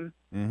 1.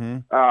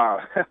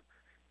 Mm-hmm.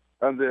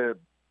 And the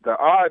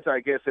odds,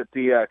 I guess, at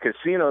the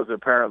casinos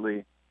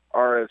apparently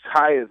are as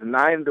high as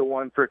 9 to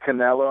 1 for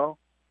Canelo.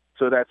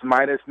 So that's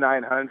minus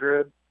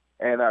 900,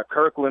 and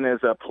Kirkland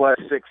is a plus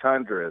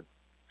 600.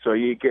 So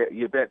you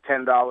bet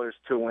 $10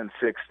 to win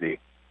 60.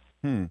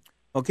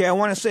 Okay, I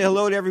want to say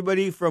hello to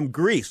everybody from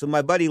Greece. And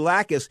my buddy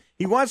Lakis,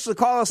 he wants to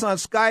call us on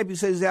Skype. He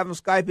says he's having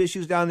Skype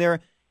issues down there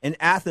in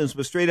Athens,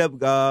 but straight up,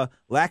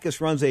 Lakis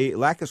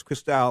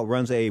Cristal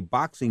runs a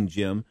boxing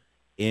gym,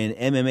 in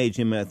MMA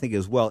gym, I think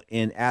as well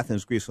in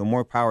Athens, Greece. So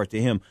more power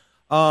to him.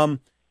 Kev,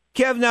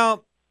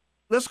 now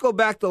let's go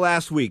back to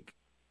last week.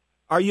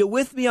 Are you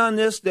with me on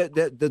this, that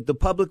the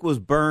public was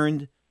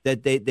burned,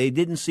 that they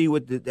didn't see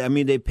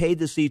they paid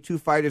to see two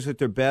fighters at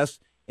their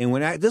best? And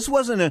this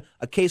wasn't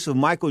a case of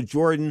Michael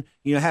Jordan,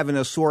 having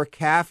a sore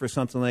calf or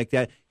something like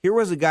that. Here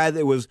was a guy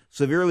that was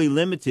severely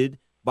limited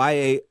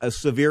by a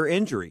severe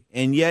injury,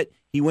 and yet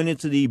he went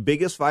into the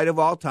biggest fight of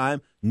all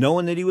time,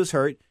 knowing that he was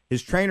hurt.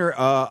 His trainer,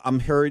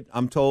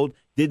 I'm told,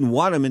 didn't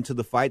want him into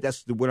the fight.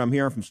 That's what I'm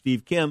hearing from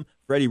Steve Kim.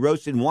 Freddie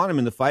Roach didn't want him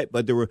in the fight,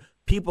 but there were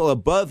people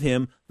above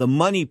him, the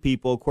money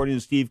people, according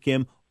to Steve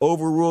Kim,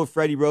 overruled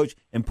Freddie Roach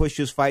and pushed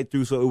his fight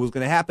through. So it was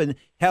going to happen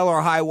hell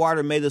or high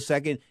water May the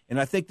 2nd.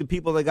 And I think the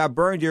people that got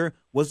burned here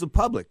was the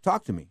public.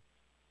 Talk to me.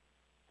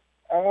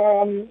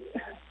 I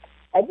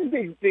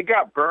think they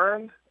got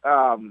burned,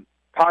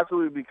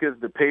 possibly because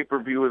the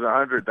pay-per-view was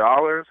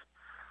 $100.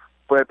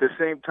 But at the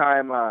same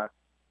time,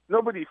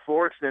 nobody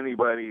forced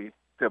anybody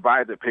to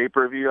buy the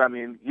pay-per-view. I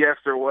mean, yes,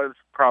 there was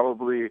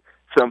probably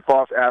some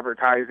false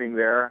advertising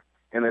there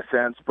in a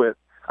sense, but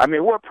I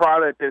mean, what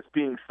product that's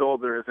being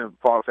sold there isn't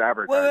false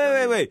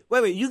advertising?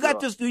 Wait. You got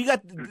this.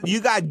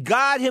 You got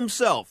God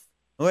Himself.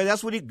 Okay,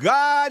 that's what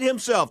God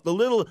Himself,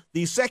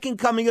 the second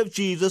coming of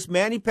Jesus,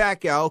 Manny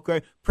Pacquiao,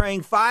 okay,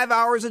 praying 5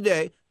 hours a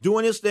day,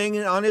 doing his thing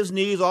on his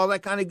knees, all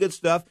that kind of good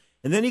stuff.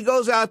 And then he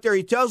goes out there,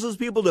 he tells his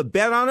people to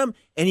bet on him,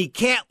 and he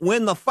can't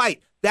win the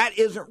fight. That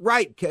isn't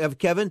right,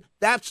 Kevin.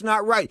 That's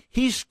not right.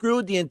 He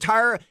screwed his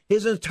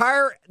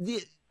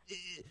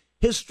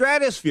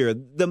stratosphere.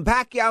 The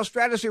Pacquiao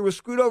stratosphere was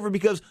screwed over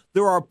because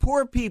there are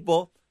poor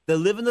people that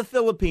live in the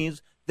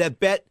Philippines that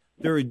bet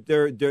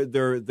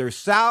their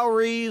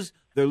salaries,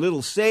 their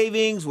little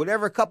savings,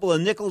 whatever couple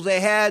of nickels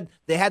they had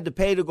to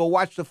pay to go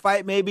watch the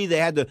fight. Maybe they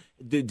had to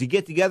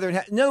get together.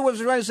 In other words,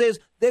 what I'm trying to say is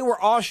they were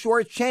all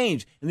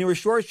shortchanged, and they were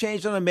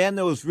shortchanged on a man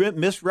that was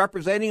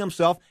misrepresenting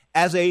himself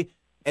as a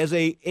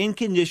in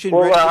condition.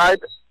 Well, I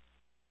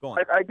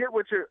get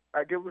what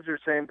you're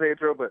saying,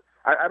 Pedro, but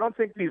I don't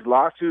think these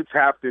lawsuits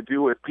have to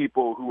do with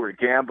people who were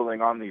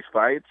gambling on these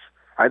fights.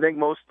 I think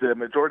the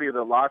majority of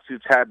the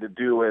lawsuits had to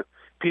do with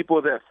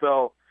people that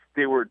felt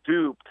they were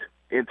duped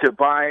into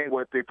buying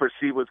what they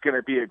perceived was going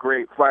to be a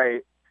great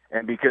fight,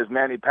 and because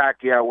Manny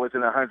Pacquiao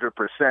wasn't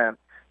 100%,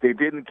 they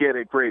didn't get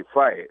a great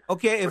fight.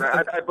 Okay,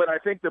 but I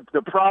think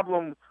the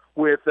problem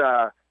with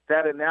that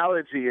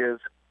analogy is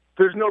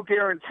there's no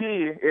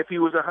guarantee if he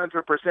was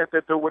 100%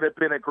 that there would have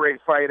been a great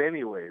fight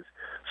anyways.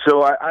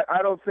 So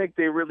I don't think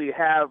they really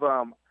have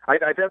I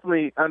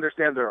definitely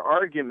understand their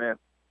argument.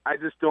 I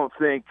just don't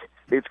think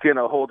it's going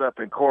to hold up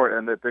in court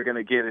and that they're going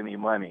to get any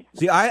money.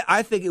 See,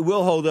 I think it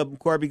will hold up in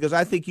court because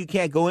I think you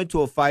can't go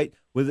into a fight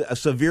with a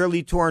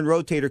severely torn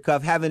rotator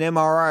cuff, have an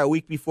MRI a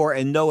week before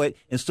and know it,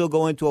 and still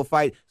go into a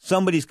fight.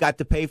 Somebody's got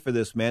to pay for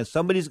this, man.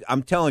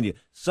 I'm telling you,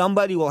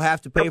 somebody will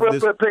have to pay for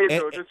this. But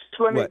Pedro, just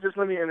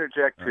let me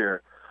interject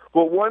here.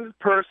 Well, one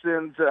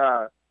person's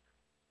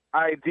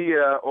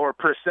idea or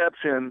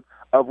perception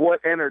of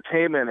what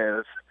entertainment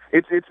is,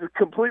 it's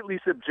completely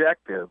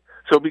subjective.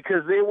 So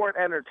because they weren't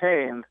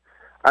entertained,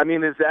 I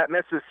mean, is that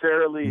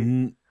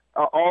necessarily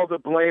all the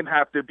blame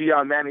have to be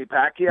on Manny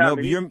Pacquiao? No, I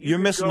mean, you're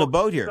missing the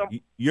boat here.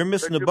 You're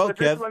missing the boat,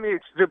 Kev.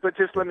 But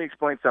just let me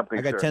explain something.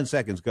 I got sir. 10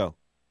 seconds. Go.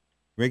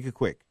 Make it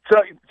quick. So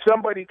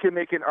somebody can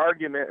make an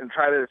argument and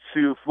try to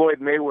sue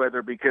Floyd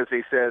Mayweather because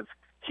he says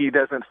he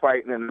doesn't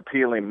fight in an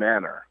appealing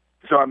manner.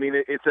 So, I mean,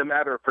 it's a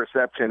matter of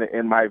perception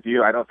in my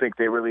view. I don't think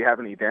they really have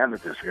any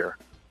damages here.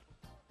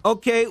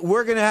 Okay,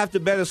 we're going to have to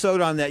bet a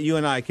soda on that, you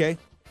and I, okay?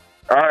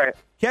 All right.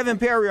 Kevin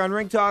Perry on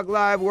Ring Talk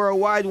Live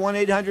worldwide,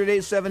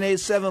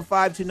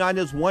 1-800-878-7529.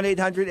 That's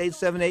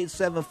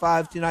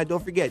 1-800-878-7529.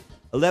 Don't forget,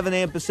 11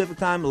 a.m. Pacific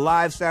Time,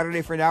 live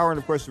Saturday for an hour. And,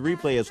 of course, the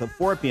replay is at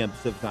 4 p.m.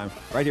 Pacific Time,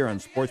 right here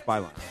on Sports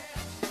Byline.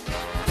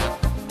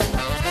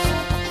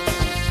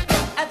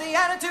 At the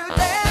Attitude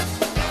Dance.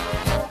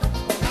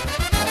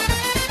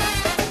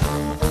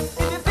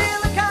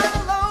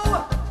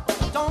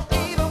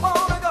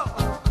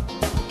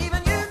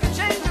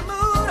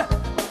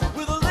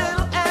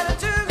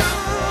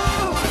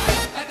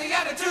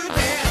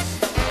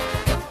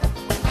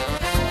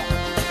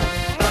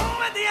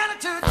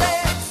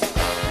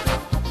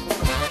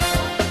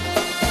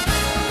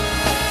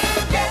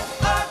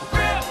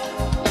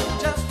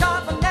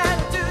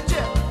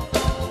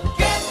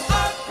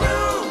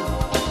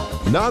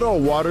 Not all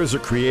waters are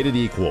created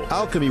equal.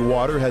 Alchemy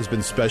Water has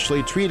been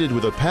specially treated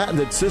with a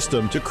patented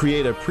system to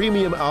create a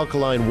premium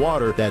alkaline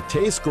water that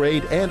tastes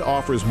great and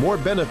offers more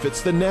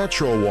benefits than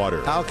natural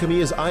water. Alchemy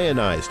is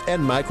ionized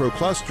and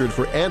microclustered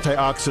for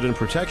antioxidant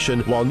protection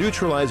while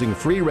neutralizing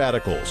free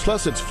radicals.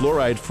 Plus, it's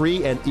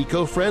fluoride-free and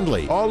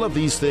eco-friendly. All of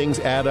these things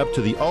add up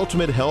to the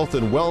ultimate health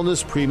and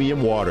wellness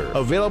premium water.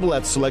 Available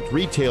at select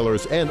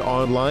retailers and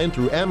online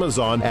through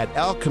Amazon at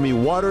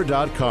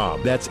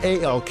alchemywater.com. That's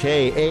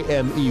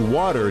ALKAME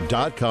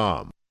water.com.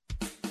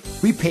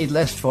 We paid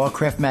less for our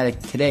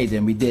Craftmatic today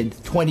than we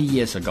did 20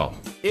 years ago.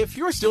 If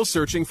you're still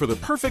searching for the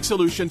perfect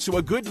solution to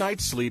a good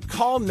night's sleep,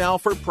 call now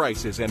for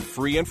prices and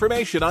free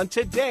information on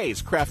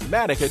today's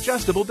Craftmatic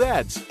adjustable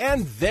beds.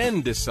 And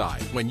then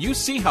decide when you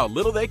see how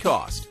little they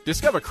cost.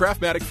 Discover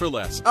Craftmatic for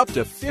less, up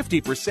to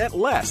 50%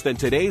 less than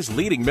today's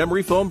leading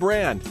memory foam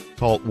brand.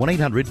 Call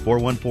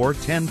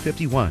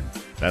 1-800-414-1051.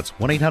 That's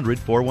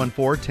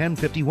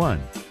 1-800-414-1051.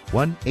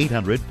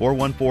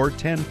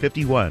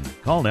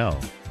 1-800-414-1051. Call now.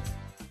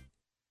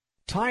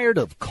 Tired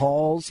of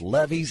calls,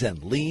 levies,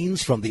 and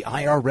liens from the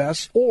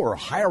IRS or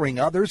hiring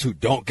others who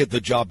don't get the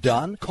job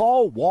done?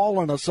 Call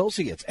Wall &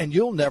 Associates and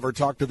you'll never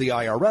talk to the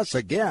IRS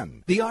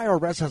again. The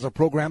IRS has a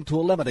program to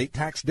eliminate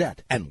tax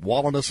debt, and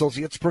Wall &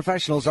 Associates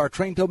professionals are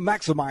trained to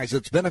maximize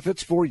its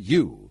benefits for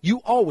you. You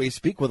always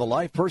speak with a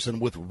live person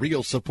with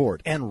real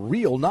support and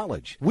real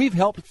knowledge. We've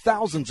helped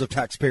thousands of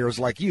taxpayers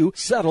like you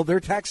settle their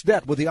tax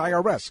debt with the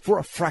IRS for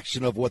a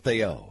fraction of what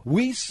they owe.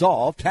 We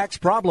solve tax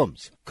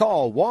problems.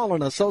 Call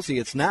Wall &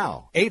 Associates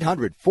now,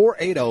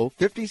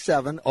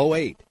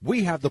 800-480-5708.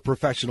 We have the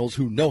professionals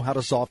who know how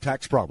to solve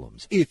tax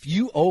problems. If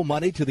you owe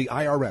money to the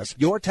IRS,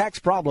 your tax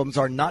problems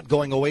are not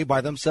going away by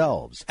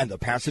themselves, and the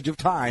passage of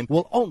time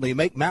will only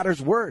make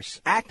matters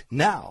worse. Act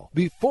now,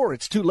 before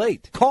it's too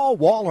late. Call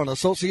Wall &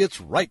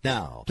 Associates right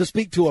now to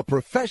speak to a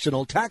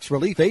professional tax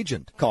relief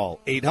agent. Call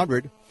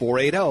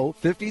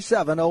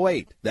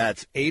 800-480-5708.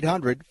 That's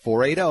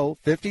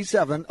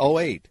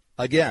 800-480-5708.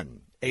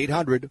 Again,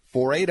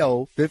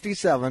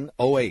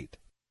 800-480-5708.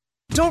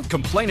 Don't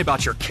complain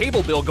about your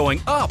cable bill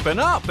going up and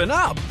up and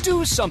up.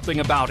 Do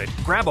something about it.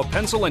 Grab a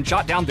pencil and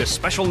jot down this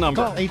special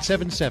number. Call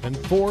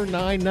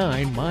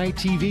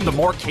 877-499-MY-TV. The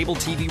more cable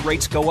TV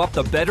rates go up,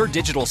 the better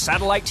digital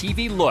satellite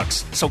TV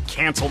looks. So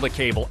cancel the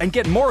cable and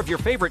get more of your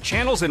favorite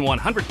channels in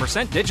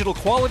 100% digital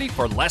quality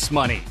for less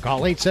money.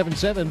 Call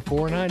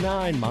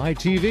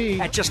 877-499-MY-TV.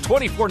 At just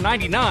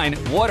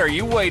 $24.99, what are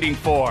you waiting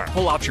for?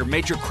 Pull out your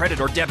major credit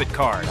or debit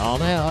card. Call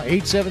now,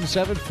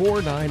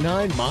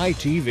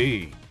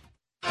 877-499-MY-TV.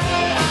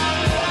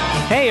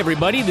 Hey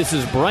everybody, this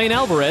is Brian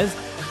Alvarez.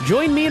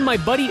 Join me and my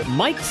buddy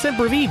Mike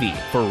Sempervive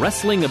for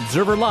Wrestling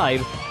Observer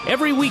Live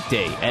every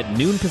weekday at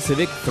noon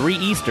Pacific, 3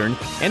 Eastern,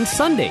 and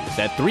Sundays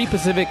at 3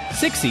 Pacific,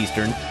 6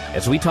 Eastern,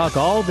 as we talk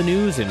all the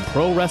news in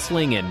pro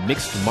wrestling and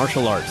mixed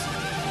martial arts.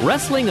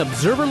 Wrestling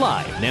Observer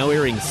Live, now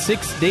airing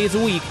 6 days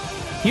a week,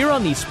 here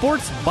on the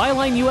Sports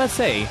Byline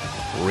USA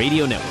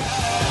Radio Network.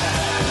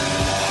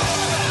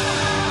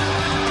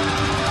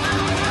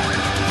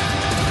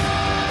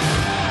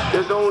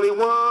 There's only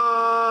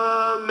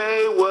one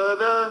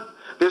Mayweather.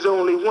 There's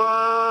only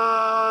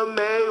one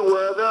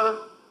Mayweather.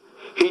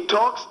 He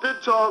talks the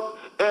talk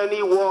and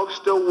he walks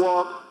the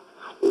walk,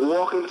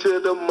 walking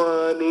to the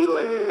money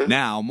land.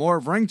 Now, more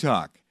of Ring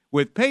Talk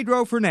with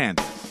Pedro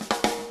Fernandez.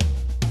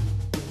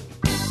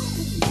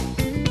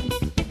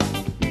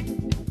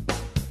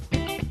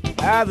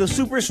 The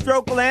Super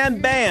Stroke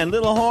Land Band.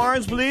 Little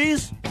horns,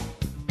 please.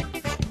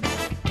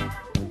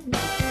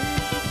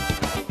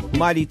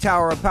 Mighty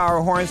Tower of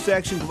Power horn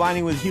section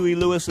combining with Huey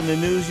Lewis in the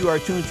news. You are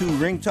tuned to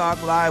Ring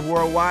Talk Live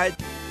worldwide.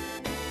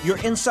 Your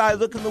inside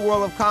look in the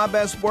world of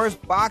combat sports,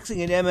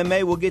 boxing, and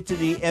MMA. We'll get to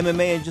the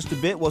MMA in just a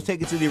bit. We'll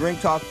take it to the Ring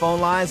Talk phone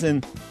lines.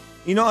 And,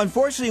 you know,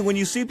 unfortunately, when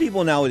you see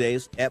people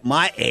nowadays, at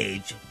my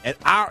age, at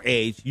our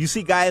age, you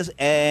see guys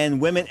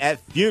and women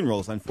at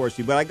funerals,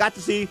 unfortunately. But I got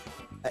to see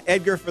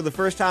Edgar for the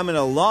first time in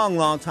a long,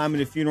 long time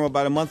at a funeral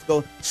about a month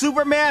ago.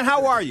 Superman,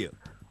 how are you?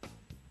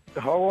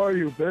 How are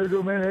you,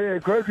 Pedro? Man, hey, I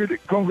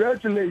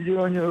congratulate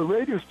you on your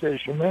radio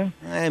station, man.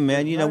 Hey,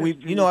 man,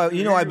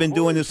 I've been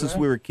doing this since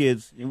we were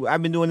kids.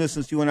 I've been doing this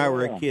since you and I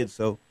were a kid,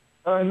 so.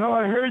 I know,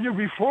 I heard you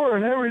before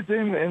and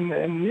everything, and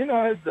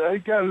I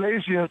got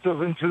lazy and stuff,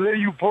 and today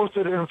you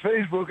posted it on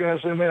Facebook, and I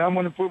said, man, I'm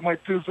going to put my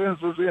 2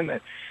 cents in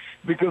it,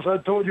 because I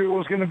told you it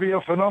was going to be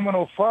a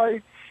phenomenal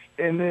fight,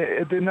 and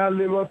it did not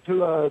live up to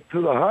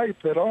the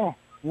hype at all.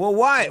 Well,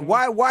 why?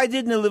 Why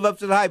didn't it live up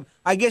to the hype?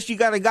 I guess you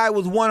got a guy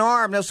with one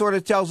arm. That sort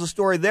of tells the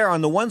story there on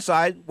the one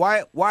side.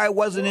 Why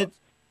wasn't it?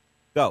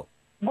 Go.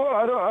 Well,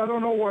 I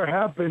don't know what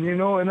happened,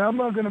 and I'm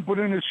not going to put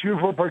in a shoe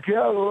for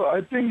Pacquiao.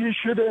 I think he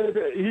should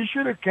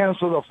have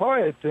canceled the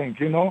fight. I think,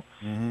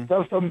 Mm-hmm.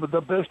 That's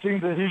the best thing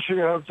that he should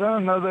have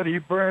done. Now that he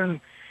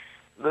burned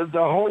the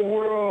whole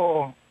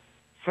world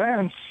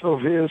fans of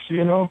his,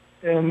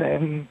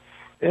 and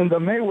the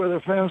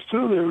Mayweather fans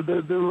too.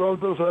 They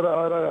robbed us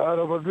out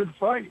of a good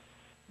fight.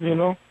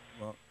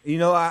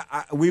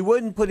 We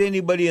wouldn't put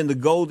anybody in the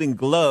Golden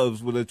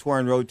Gloves with a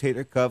torn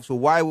rotator cuff. So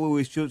why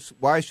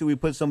should we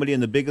put somebody in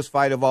the biggest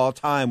fight of all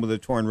time with a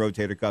torn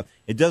rotator cuff?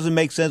 It doesn't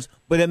make sense,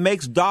 but it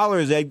makes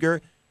dollars,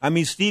 Edgar. I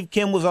mean, Steve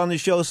Kim was on the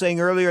show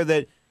saying earlier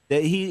that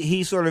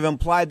he sort of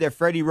implied that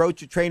Freddie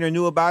Roach, a trainer,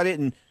 knew about it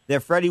and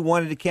that Freddie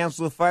wanted to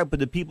cancel the fight, but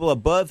the people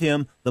above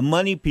him, the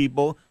money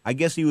people, I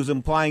guess he was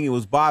implying it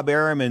was Bob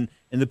Arum and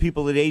the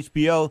people at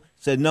HBO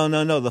said, no,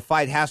 the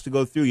fight has to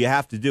go through. You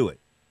have to do it.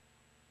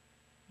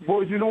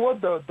 Well, you know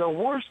what? The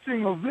worst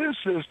thing of this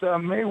is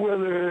that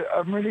Mayweather,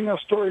 I'm reading a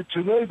story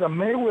today that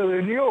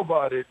Mayweather knew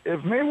about it.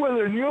 If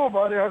Mayweather knew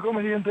about it, how come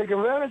he didn't take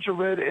advantage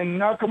of it and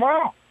knock him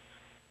out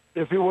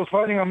if he was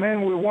fighting a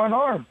man with one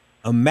arm?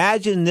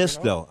 Imagine this,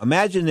 though.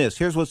 Imagine this.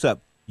 Here's what's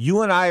up.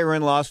 You and I are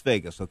in Las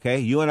Vegas, okay?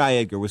 You and I,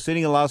 Edgar, we're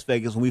sitting in Las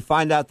Vegas, and we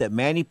find out that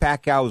Manny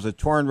Pacquiao is a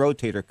torn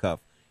rotator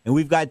cuff, and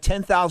we've got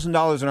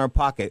 $10,000 in our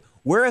pocket.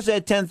 Where is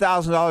that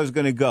 $10,000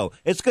 going to go?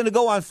 It's going to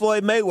go on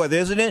Floyd Mayweather,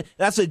 isn't it?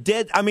 That's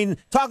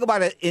talk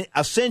about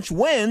a cinch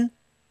win.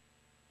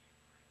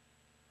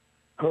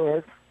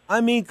 Correct.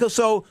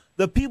 So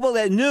the people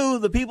that knew,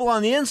 the people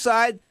on the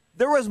inside,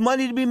 there was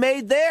money to be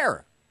made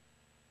there.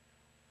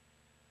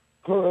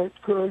 Correct.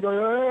 I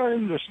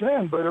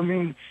understand, but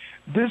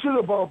this is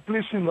about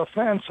pleasing the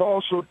fans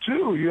also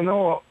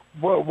too.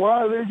 But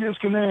why are they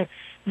just gonna,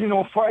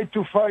 fight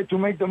to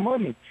make the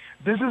money?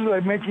 This is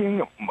like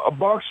making a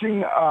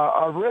boxing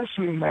a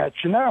wrestling match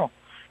now.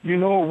 We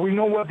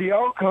know what the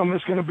outcome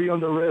is going to be on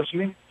the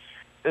wrestling.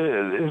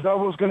 Is that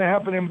what's going to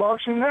happen in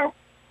boxing now?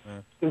 Yeah.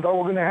 Is that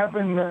what's going to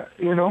happen? I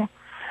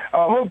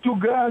hope to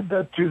God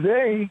that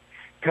today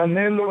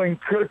Canelo and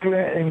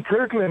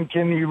Kirkland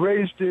can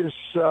erase this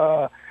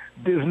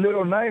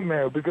little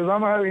nightmare, because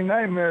I'm having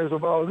nightmares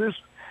about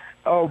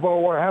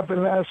what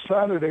happened last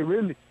Saturday.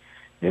 Really.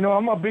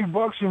 I'm a big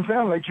boxing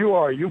fan like you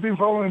are. You've been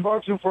following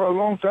boxing for a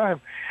long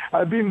time.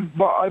 I've been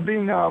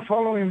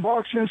following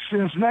boxing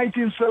since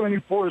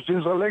 1974,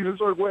 since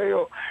Alexis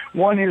Arguello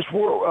won his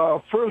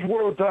first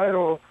world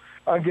title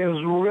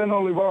against Ruben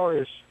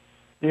Olivares,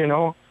 and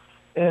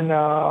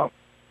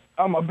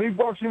I'm a big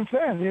boxing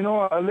fan.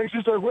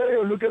 Alexis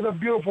Arguello, look at the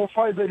beautiful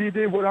fight that he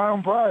did with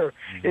Aaron Pryor,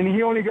 and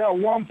he only got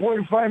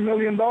 $1.5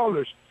 million,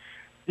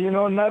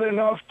 not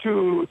enough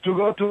to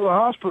go to the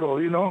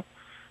hospital,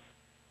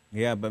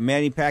 Yeah, but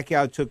Manny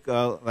Pacquiao took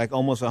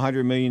almost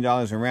 $100 million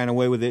and ran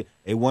away with it,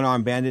 a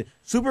one-armed bandit.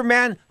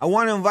 Superman, I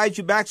want to invite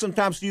you back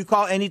sometime, so you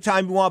call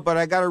anytime you want, but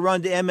I got to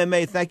run to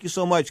MMA. Thank you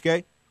so much,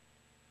 okay?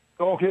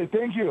 Okay,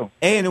 thank you.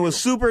 And it was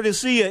super to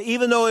see you.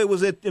 Even though it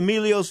was at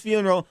Emilio's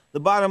funeral, the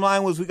bottom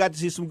line was we got to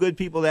see some good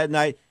people that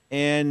night,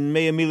 and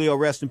may Emilio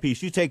rest in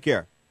peace. You take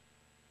care.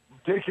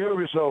 Take care of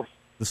yourself.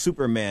 The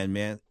Superman,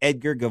 man.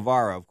 Edgar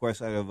Guevara, of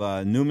course, out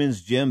of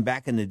Newman's Gym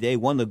back in the day,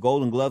 won the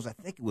Golden Gloves. I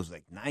think it was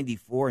like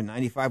 94,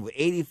 95,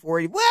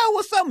 84. Well, it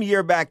was some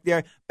year back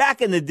there. Back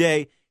in the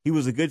day, he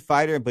was a good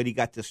fighter, but he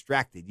got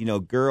distracted,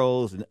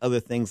 girls and other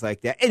things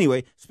like that.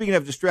 Anyway, speaking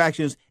of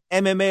distractions,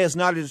 MMA is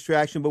not a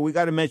distraction, but we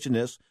got to mention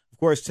this. Of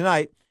course,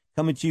 tonight,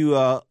 coming to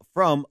you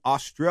from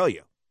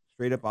Australia.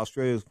 Straight up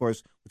Australia, of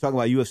course. We're talking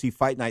about UFC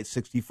Fight Night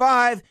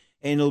 65,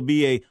 and it'll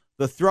be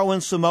the throw-in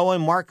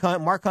Samoan, Mark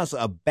Hunt. Mark Hunt's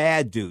a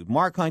bad dude.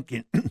 Mark Hunt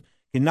can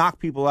knock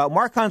people out.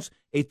 Mark Hunt's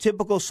a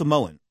typical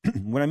Samoan.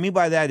 What I mean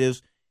by that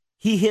is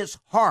he hits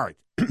hard.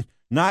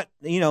 Not,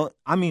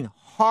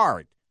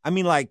 hard.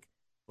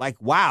 Like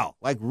wow,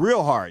 like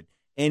real hard.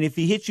 And if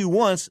he hits you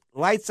once,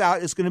 lights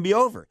out, it's going to be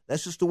over.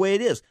 That's just the way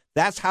it is.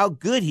 That's how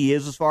good he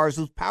is as far as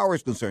his power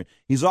is concerned.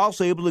 He's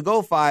also able to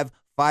go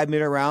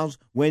 5-minute rounds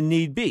when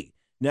need be.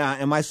 Now,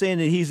 am I saying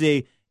that he's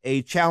a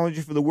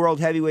challenger for the World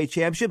Heavyweight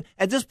Championship?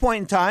 At this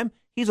point in time,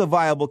 he's a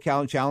viable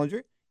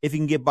challenger. If he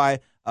can get by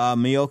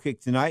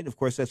Miocic tonight, of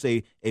course, that's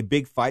a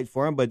big fight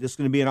for him, but it's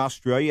going to be in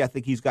Australia. I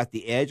think he's got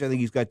the edge. I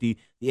think he's got the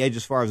edge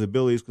as far as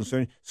ability is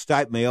concerned.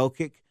 Stipe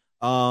Miocic.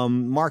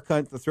 Mark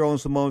Hunt, the throwing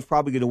Samoan, is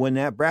probably going to win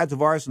that. Brad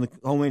Tavares in the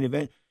co-main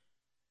event.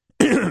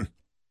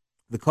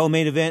 The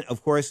co-main event,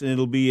 of course, and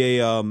it'll be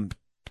a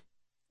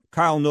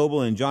Kyle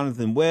Noble and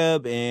Jonathan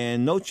Webb,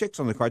 and no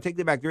chicks on the card. Take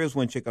that back. There is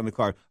one chick on the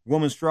card.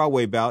 Women's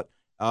strawweight bout.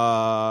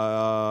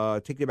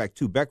 Take it back,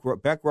 2. Beck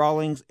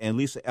Rawlings and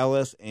Lisa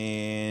Ellis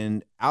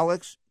and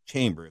Alex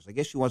Chambers. I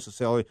guess she wants to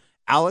say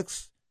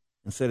Alex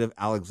instead of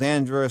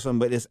Alexandra or something,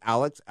 but it's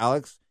Alex.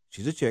 Alex,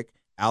 she's a chick.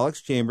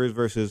 Alex Chambers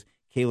versus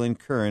Kaylin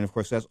Curran. Of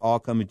course, that's all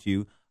coming to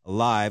you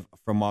live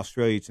from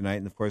Australia tonight.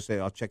 And, of course,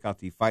 I'll check out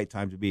the fight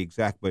time to be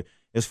exact. But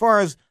as far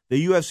as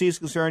the UFC is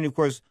concerned, of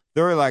course,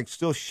 they're, like,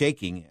 still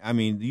shaking. I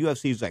mean, the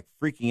UFC is, like,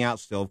 freaking out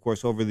still, of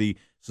course, over the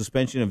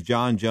suspension of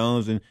John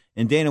Jones. And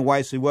Dana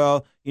White said,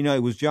 well,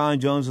 it was John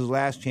Jones'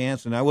 last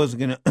chance, and I wasn't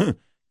going to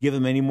give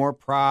him any more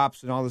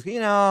props and all this,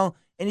 And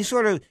he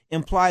sort of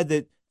implied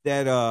that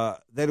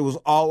it was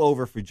all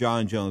over for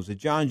John Jones, that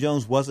John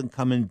Jones wasn't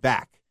coming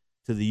back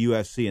to the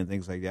UFC and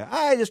things like that.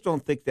 I just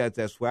don't think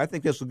that's way. I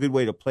think that's a good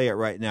way to play it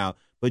right now.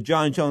 But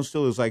John Jones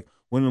still is like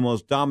one of the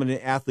most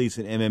dominant athletes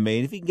in MMA.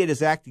 And if he can get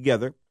his act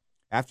together,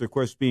 after, of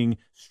course, being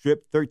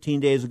stripped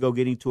 13 days ago,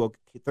 getting into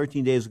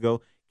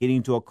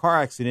a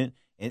car accident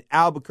in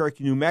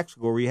Albuquerque, New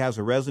Mexico, where he has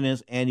a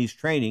residence and he's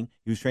training.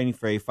 He was training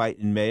for a fight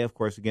in May, of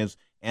course, against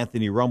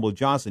Anthony Rumble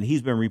Johnson.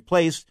 He's been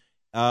replaced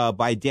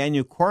by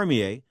Daniel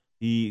Cormier,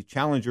 the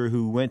challenger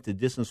who went the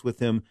distance with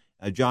him,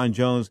 John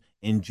Jones,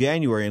 in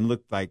January and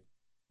looked like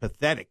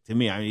pathetic to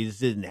me. I mean, he just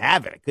didn't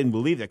have it. I couldn't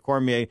believe that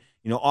Cormier,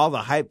 all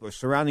the hype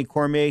surrounding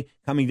Cormier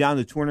coming down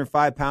to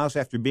 205 pounds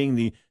after being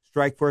the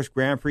Strikeforce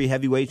Grand Prix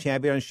heavyweight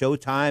champion on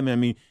Showtime. And I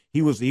mean,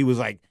 he was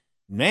like,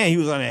 man, he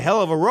was on a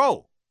hell of a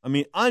roll. I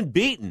mean,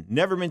 unbeaten,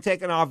 never been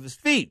taken off his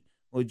feet.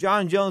 Well,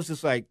 John Jones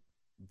just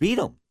beat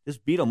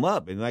him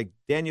up. And like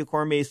Daniel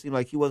Cormier seemed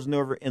like he wasn't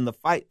over in the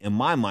fight in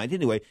my mind.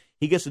 Anyway,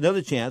 he gets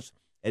another chance.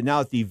 And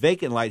now at the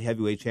vacant light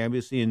heavyweight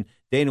champion, seeing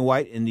Dana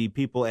White and the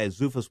people at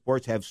Zuffa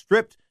Sports have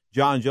stripped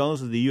John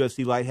Jones of the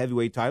UFC light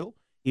heavyweight title,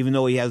 even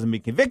though he hasn't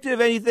been convicted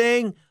of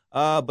anything,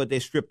 but they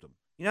stripped him.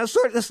 This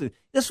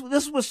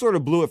is what sort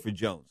of blew it for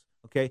Jones,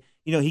 okay?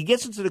 He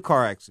gets into the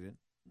car accident,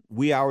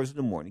 wee hours in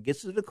the morning,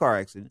 gets into the car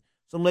accident.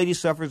 Some lady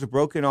suffers a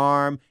broken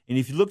arm, and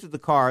if you looked at the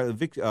car,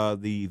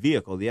 the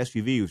vehicle, the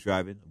SUV he was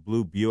driving, a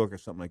blue Buick or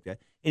something like that.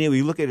 Anyway,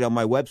 you look at it on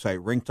my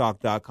website,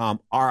 ringtalk.com,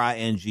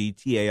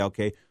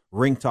 RINGTALK,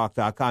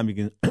 ringtalk.com. You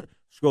can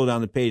scroll down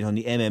the page on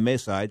the MMA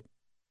side,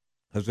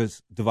 because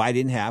it's divided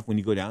in half when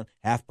you go down,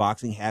 half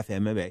boxing, half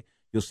MMA.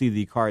 You'll see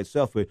the car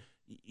itself. But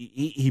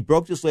he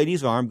broke this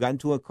lady's arm, got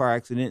into a car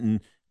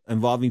accident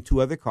involving 2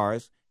 other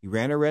cars. He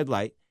ran a red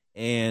light,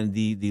 and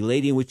the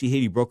lady in which he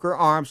hit, he broke her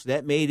arm, so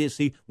that made it,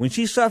 when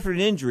she suffered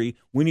an injury,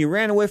 when he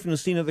ran away from the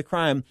scene of the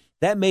crime,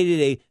 that made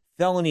it a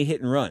felony hit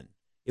and run.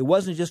 It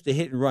wasn't just a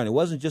hit and run. It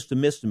wasn't just a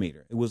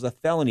misdemeanor. It was a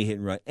felony hit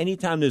and run.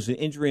 Anytime there's an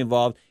injury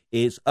involved,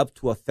 it's up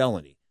to a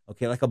felony.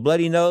 Okay, like a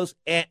bloody nose,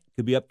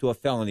 could be up to a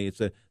felony.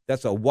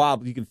 That's a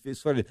wobble. You can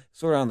sort of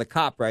on the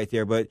cop right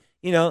there. But,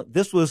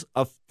 this was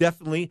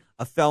definitely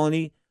a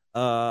felony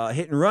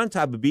hit and run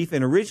type of beef.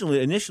 And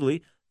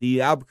initially,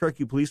 the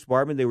Albuquerque Police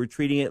Department, they were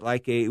treating it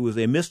like it was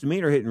a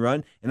misdemeanor hit and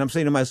run. And I'm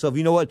saying to myself,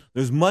 you know what?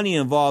 There's money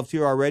involved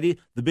here already.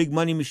 The big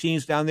money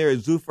machines down there at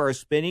Zuffa are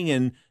spinning,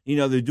 and,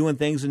 they're doing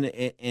things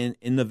in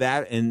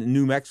Nevada and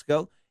New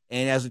Mexico.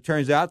 And as it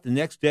turns out, the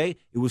next day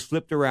it was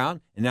flipped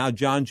around, and now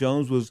John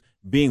Jones was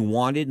being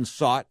wanted and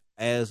sought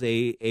as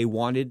a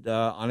wanted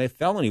on a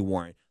felony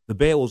warrant. The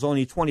bail was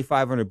only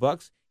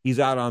 $2,500. He's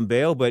out on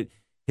bail, but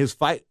his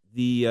fight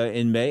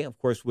in May, of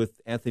course, with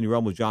Anthony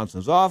Rumble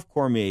Johnson's off,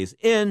 Cormier's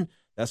in.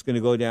 That's going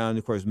to go down,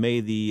 of course, May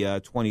the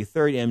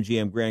 23rd,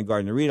 MGM Grand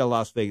Garden Arena,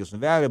 Las Vegas,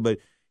 Nevada. But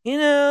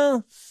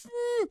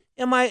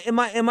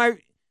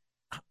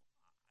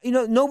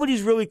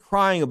nobody's really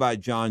crying about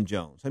John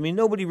Jones. I mean,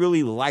 nobody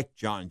really liked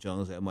John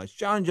Jones that much.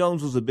 John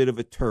Jones was a bit of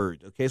a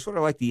turd, okay? Sort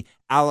of like the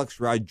Alex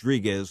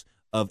Rodriguez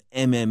of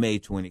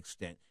MMA to an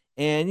extent.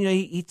 And,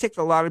 he ticked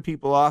a lot of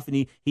people off, and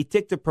he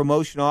ticked the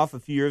promotion off a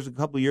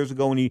couple of years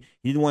ago when he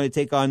didn't want to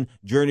take on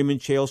journeyman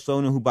Chael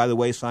Sonnen, who, by the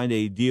way, signed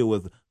a deal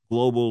with the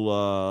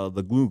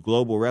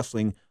Global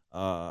Wrestling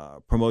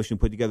promotion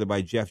put together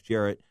by Jeff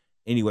Jarrett.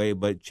 Anyway,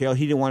 but he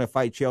didn't want to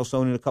fight Chael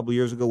Sonnen a couple of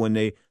years ago when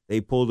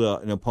they pulled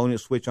an opponent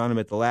switch on him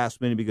at the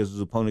last minute because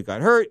his opponent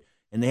got hurt,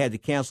 and they had to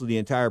cancel the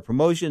entire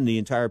promotion. The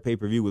entire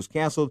pay-per-view was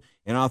canceled,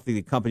 and I don't think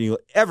the company will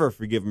ever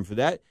forgive him for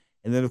that.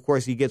 And then, of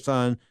course, he gets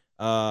on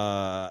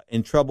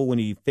in trouble when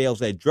he fails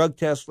that drug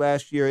test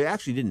last year. He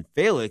actually didn't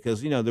fail it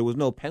because, there was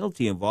no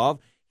penalty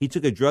involved. He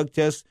took a drug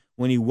test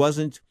when he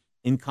wasn't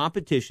in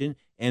competition,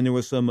 and there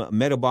was some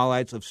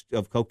metabolites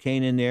of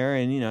cocaine in there,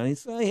 and,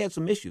 he had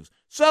some issues.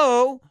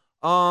 So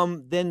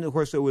then, of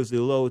course, there was the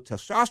low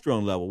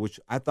testosterone level,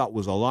 which I thought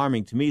was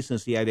alarming to me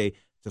since he had a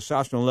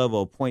testosterone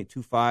level of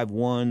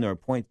 0.251 or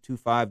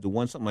 0.25 to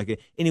 1, something like that.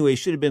 Anyway, it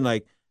should have been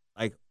like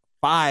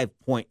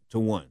 5.1,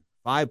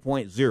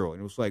 5.0, and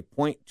it was like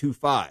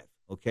 0.25.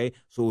 Okay,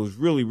 so it was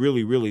really,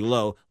 really, really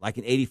low, like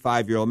an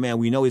 85-year-old man.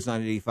 We know he's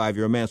not an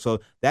 85-year-old man, so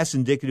that's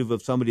indicative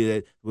of somebody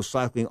that was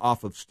cycling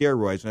off of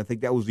steroids. And I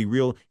think that was the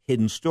real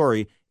hidden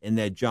story in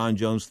that John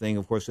Jones thing.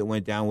 Of course, it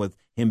went down with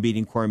him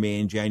beating Cormier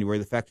in January.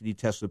 The fact that he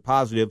tested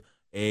positive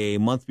a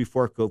month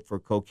before for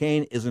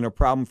cocaine isn't a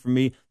problem for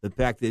me. The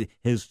fact that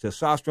his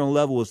testosterone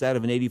level was that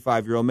of an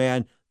 85-year-old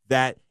man,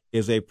 that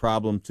is a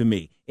problem to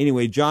me.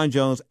 Anyway, John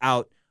Jones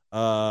out,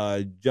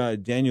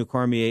 Daniel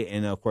Cormier,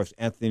 and, of course,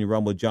 Anthony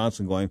Rumble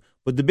Johnson going.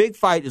 But the big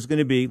fight is going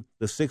to be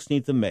the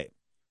 16th of May.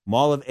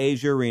 Mall of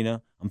Asia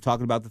Arena. I'm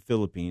talking about the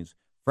Philippines.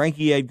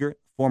 Frankie Edgar,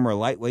 former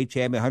lightweight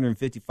champion,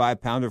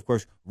 155-pounder, of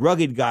course,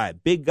 rugged guy,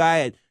 big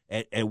guy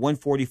at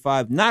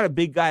 145. Not a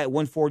big guy at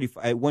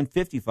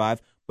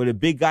 155, but a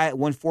big guy at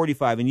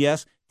 145. And,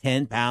 yes,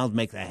 10 pounds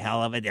makes a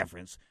hell of a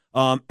difference.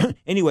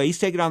 Anyway, he's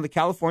taking on the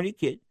California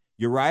kid,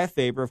 Uriah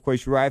Faber. Of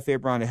course, Uriah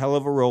Faber on a hell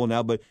of a roll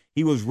now, but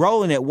he was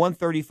rolling at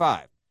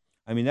 135.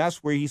 I mean, that's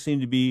where he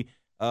seemed to be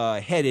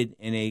headed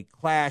in a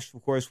clash,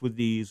 of course, with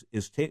his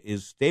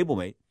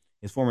stablemate,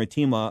 his former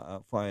team,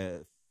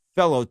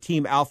 fellow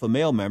Team Alpha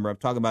male member. I'm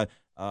talking about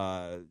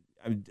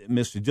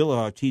Mr.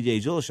 Dillashaw,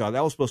 T.J. Dillashaw.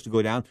 That was supposed to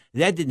go down.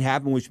 That didn't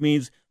happen, which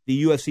means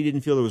the UFC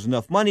didn't feel there was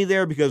enough money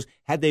there, because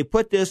had they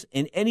put this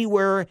in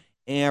anywhere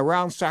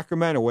around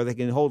Sacramento where they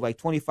can hold like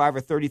 25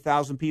 or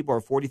 30,000 people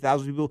or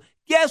 40,000 people,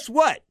 guess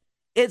what?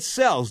 It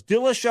sells.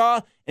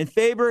 Dillashaw and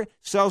Faber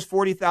sells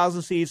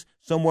 40,000 seats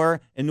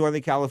somewhere in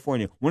Northern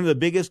California. One of the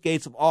biggest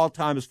gates of all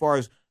time as far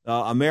as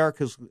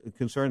America's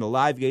concerned, the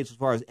live gates as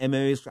far as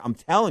MMA is. I'm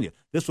telling you,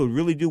 this will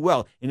really do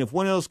well. And if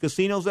one of those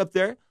casinos up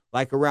there,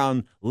 like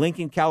around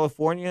Lincoln,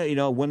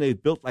 California, when they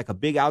built like a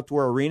big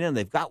outdoor arena, and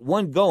they've got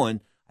one going,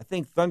 I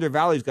think Thunder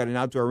Valley's got an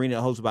outdoor arena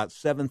that holds about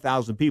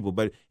 7,000 people.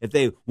 But if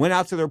they went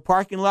out to their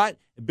parking lot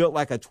and built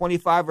like a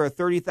 25 or a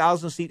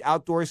 30,000 seat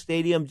outdoor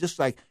stadium, just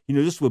like,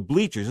 just with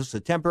bleachers, just the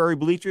temporary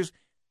bleachers,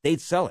 they'd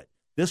sell it.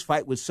 This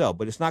fight would sell,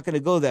 but it's not going to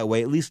go that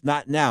way, at least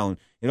not now.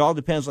 It all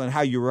depends on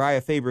how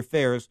Uriah Faber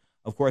fares,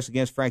 of course,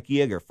 against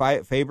Frankie Edgar.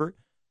 Faber,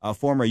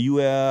 former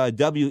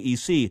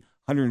WEC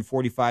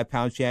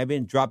 145-pound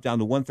champion, dropped down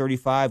to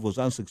 135, was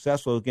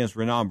unsuccessful against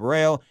Renan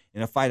Barrero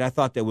in a fight I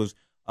thought that was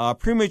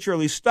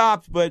prematurely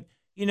stopped, but,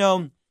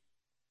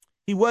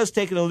 he was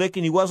taking a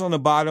licking. He was on the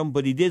bottom,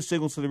 but he did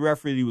signal to the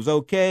referee that he was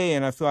okay,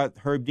 and I thought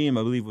Herb Dean,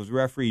 I believe, was the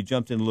referee. He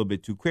jumped in a little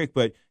bit too quick,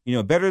 but,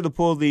 better to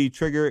pull the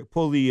trigger,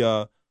 pull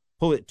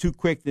it too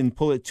quick than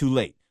pull it too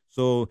late.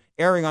 So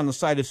erring on the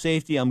side of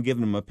safety, I'm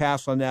giving him a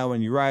pass on that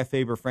one. Uriah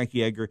Faber,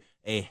 Frankie Edgar,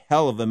 a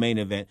hell of a main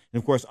event.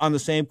 And, of course, on the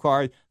same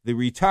card, the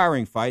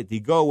retiring fight, the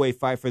go-away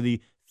fight for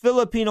the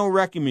Filipino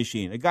Wrecking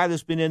Machine, a guy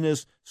that's been in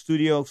this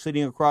studio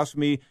sitting across from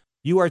me.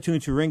 You are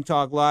tuned to Ring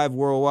Talk Live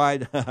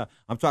worldwide.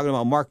 I'm talking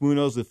about Mark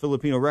Munoz, the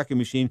Filipino Wrecking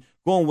Machine,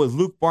 going with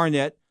Luke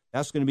Barnett.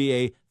 That's going to be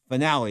a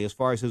finale as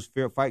far as his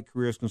fight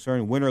career is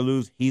concerned. Win or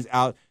lose, he's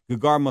out.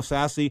 Gagar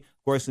Mousasi,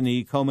 of course, in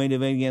the co-main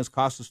event against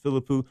Costas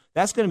Philippou.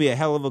 That's going to be a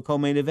hell of a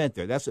co-main event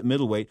there. That's at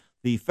middleweight.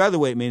 The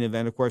featherweight main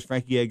event, of course,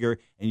 Frankie Edgar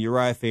and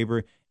Uriah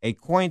Faber. A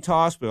coin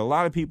toss, but a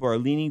lot of people are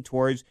leaning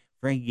towards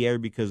Frankie Edgar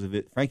because of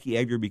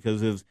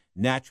his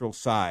natural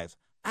size.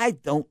 I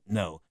don't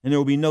know. And there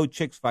will be no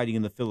chicks fighting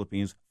in the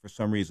Philippines for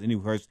some reason. And,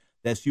 of course,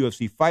 that's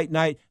UFC Fight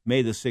Night,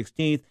 May the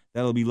 16th.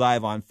 That'll be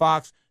live on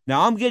Fox.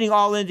 Now, I'm getting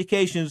all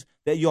indications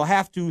that you'll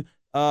have to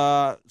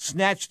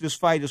snatch this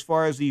fight as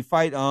far as the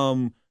fight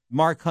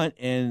Mark Hunt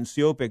and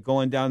Siopik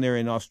going down there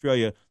in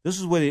Australia. This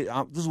is what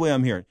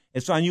I'm hearing.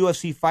 It's on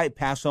UFC Fight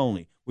Pass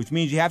only, which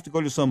means you have to go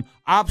to some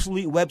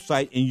obsolete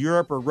website in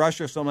Europe or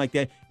Russia or something like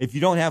that if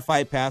you don't have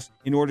Fight Pass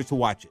in order to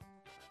watch it.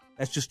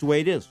 That's just the way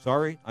it is.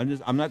 Sorry.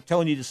 I'm not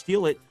telling you to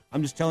steal it.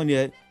 I'm just telling you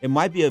that it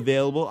might be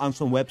available on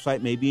some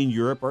website, maybe in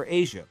Europe or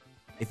Asia,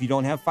 if you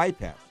don't have Fight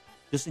Pass,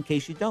 just in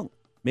case you don't.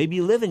 Maybe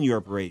you live in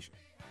Europe or Asia.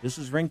 This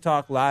is Ring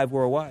Talk Live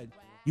worldwide.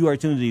 You are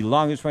tuned to the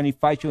longest-running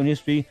fight show in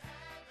history,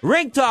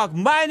 Ring Talk.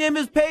 My name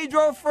is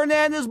Pedro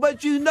Fernandez,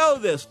 but you know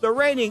this, the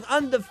reigning,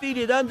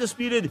 undefeated,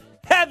 undisputed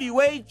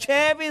heavyweight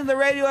champion of the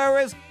radio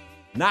airways,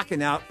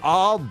 knocking out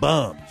all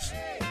bums.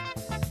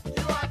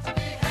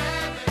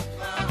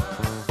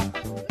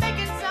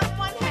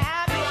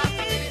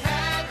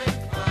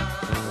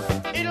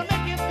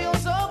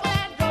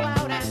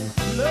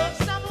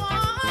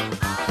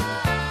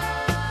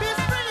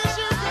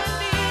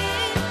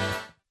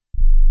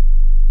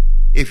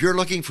 If you're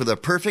looking for the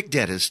perfect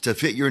dentist to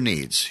fit your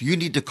needs, you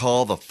need to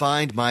call the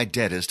Find My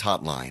Dentist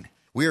hotline.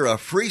 We're a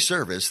free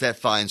service that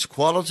finds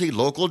quality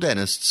local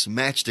dentists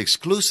matched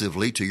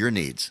exclusively to your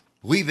needs.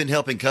 We've been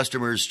helping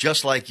customers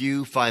just like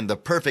you find the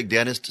perfect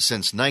dentist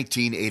since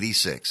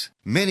 1986.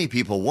 Many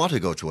people want to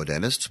go to a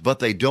dentist, but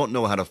they don't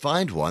know how to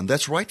find one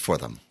that's right for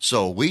them.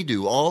 So we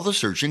do all the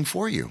searching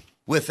for you.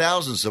 With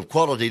thousands of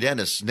quality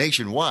dentists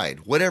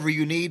nationwide, whatever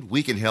you need,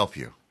 we can help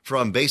you.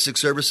 From basic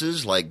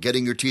services like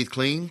getting your teeth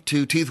clean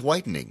to teeth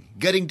whitening,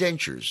 getting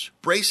dentures,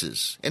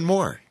 braces, and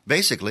more.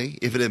 Basically,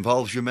 if it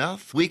involves your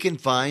mouth, we can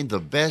find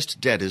the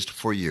best dentist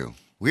for you.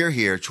 We're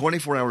here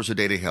 24 hours a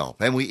day to help,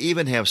 and we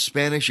even have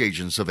Spanish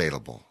agents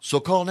available.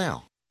 So call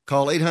now.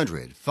 Call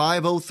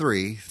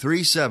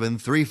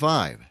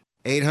 800-503-3735.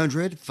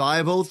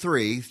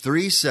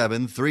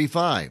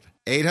 800-503-3735.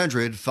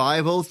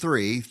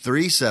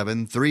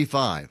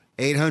 800-503-3735.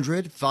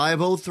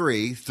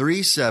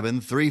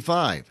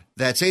 800-503-3735.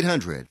 That's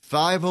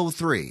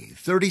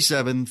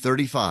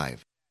 800-503-3735.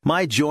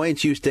 My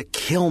joints used to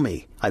kill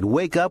me. I'd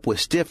wake up with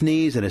stiff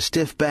knees and a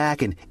stiff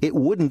back, and it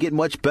wouldn't get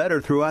much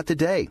better throughout the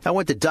day. I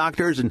went to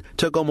doctors and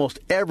took almost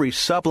every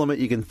supplement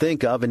you can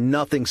think of, and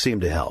nothing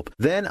seemed to help.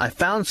 Then I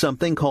found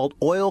something called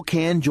Oil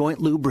Can Joint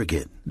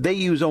Lubricant. They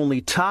use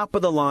only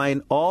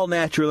top-of-the-line,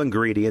 all-natural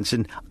ingredients,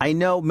 and I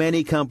know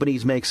many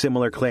companies make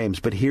similar claims,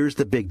 but here's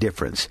the big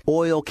difference.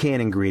 Oil Can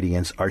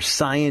ingredients are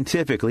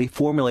scientifically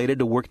formulated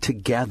to work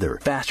together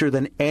faster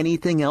than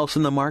anything else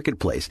in the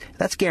marketplace.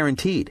 That's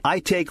guaranteed. I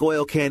take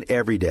Oil Can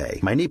every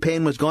day. My knee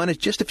pain was gone in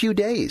just a few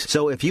days.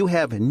 So if you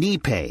have knee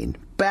pain,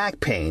 back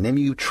pain, and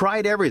you've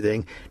tried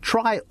everything,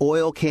 try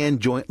Oil Can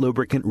Joint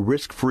Lubricant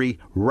risk-free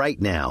right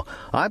now.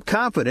 I'm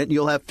confident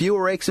you'll have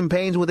fewer aches and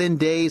pains within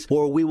days,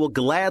 or we will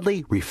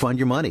gladly refund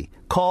your money.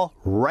 Call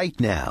right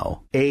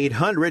now.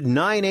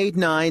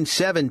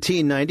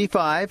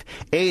 800-989-1795.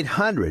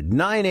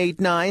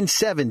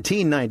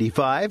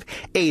 800-989-1795.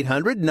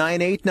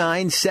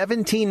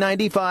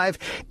 800-989-1795.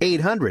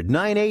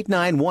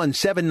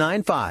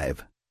 800-989-1795.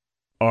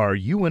 Are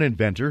you an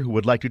inventor who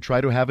would like to try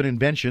to have an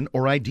invention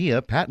or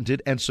idea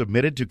patented and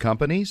submitted to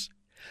companies,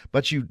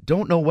 but you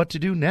don't know what to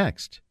do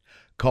next?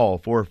 Call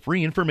for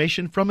free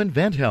information from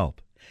InventHelp.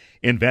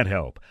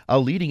 InventHelp, a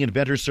leading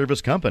inventor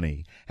service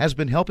company, has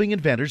been helping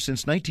inventors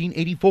since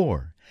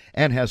 1984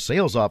 and has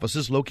sales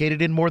offices located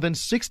in more than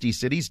 60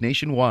 cities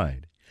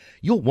nationwide.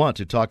 You'll want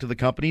to talk to the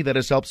company that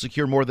has helped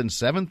secure more than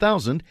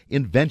 7,000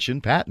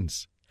 invention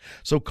patents.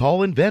 So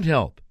call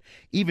InventHelp.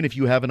 Even if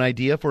you have an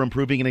idea for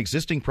improving an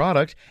existing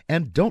product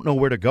and don't know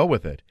where to go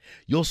with it,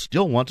 you'll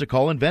still want to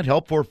call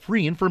InventHelp for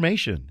free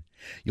information.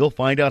 You'll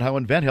find out how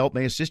InventHelp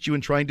may assist you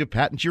in trying to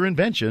patent your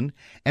invention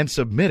and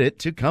submit it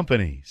to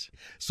companies.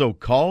 So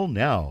call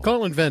now.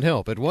 Call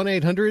InventHelp at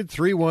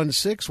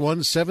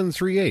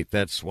 1-800-316-1738.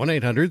 That's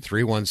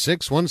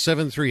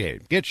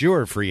 1-800-316-1738. Get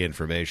your free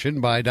information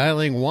by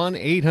dialing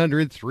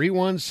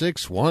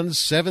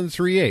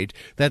 1-800-316-1738.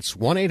 That's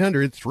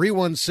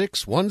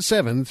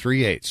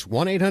 1-800-316-1738.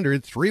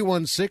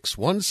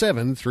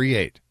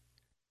 1-800-316-1738.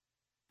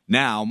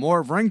 Now, more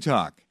of Ring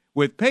Talk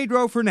with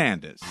Pedro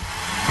Fernandez.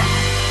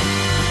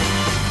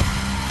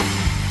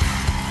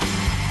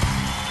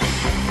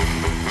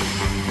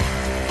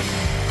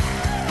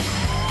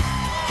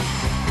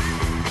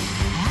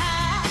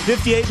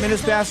 "58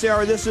 minutes past the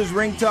hour. This is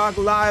Ring Talk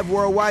live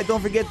worldwide.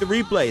 Don't forget the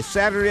replay,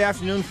 Saturday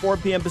afternoon, 4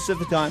 p.m.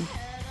 Pacific time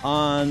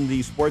on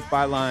the Sports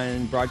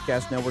Byline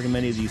Broadcast Network and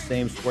many of these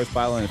same Sports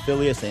Byline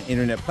affiliates and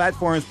internet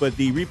platforms. But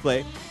the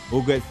replay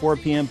will go at 4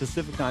 p.m.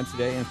 Pacific time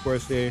today. And, of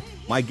course,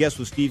 my guest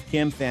was Steve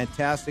Kim.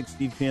 Fantastic.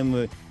 Steve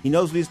Kim, he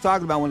knows what he's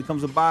talking about when it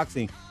comes to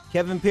boxing.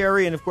 Kevin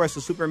Perry and, of course,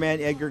 the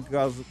Superman Edgar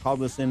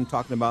called us in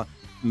talking about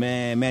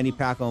Manny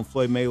Pacquiao and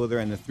Floyd Mayweather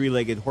and the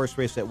three-legged horse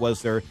race that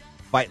was their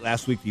fight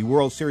last week, the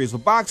World Series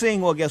of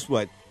Boxing. Well, guess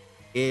what?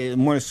 It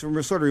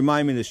sort of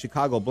remind me of the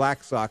Chicago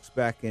Black Sox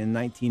back in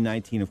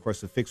 1919, of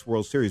course, the fixed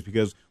World Series,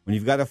 because when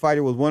you've got a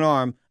fighter with one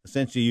arm,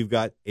 essentially you've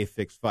got a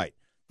fixed fight.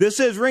 This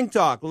is Ring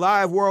Talk,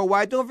 live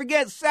worldwide. Don't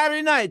forget,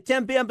 Saturday night,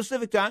 10 p.m.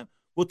 Pacific time,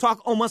 we'll talk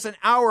almost an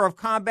hour of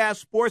combat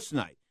sports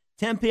tonight.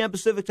 10 p.m.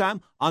 Pacific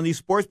time on the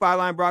Sports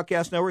Byline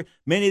Broadcast Network.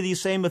 Many of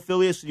these same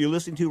affiliates that you're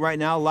listening to right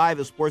now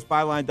live at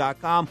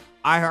sportsbyline.com,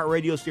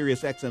 iHeartRadio,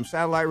 Sirius XM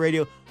Satellite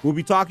Radio. We'll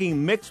be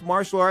talking mixed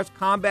martial arts,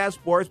 combat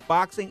sports,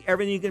 boxing,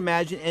 everything you can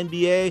imagine,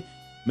 NBA,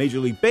 Major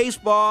League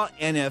Baseball,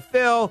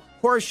 NFL,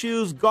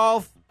 horseshoes,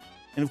 golf,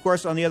 and, of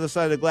course, on the other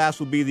side of the glass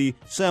will be the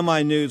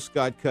semi-nude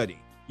Scott Cuddy.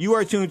 You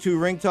are tuned to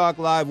Ring Talk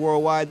Live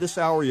Worldwide. This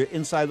hour, your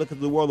inside look at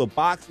the world of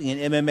boxing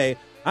and MMA.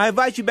 I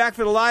invite you back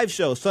for the live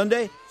show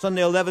Sunday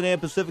 11 a.m.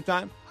 Pacific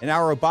time, an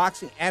hour of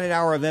boxing and an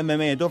hour of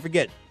MMA. And don't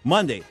forget,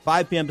 Monday,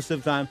 5 p.m.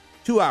 Pacific time,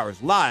 2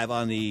 hours live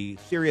on the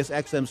Sirius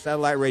XM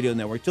Satellite Radio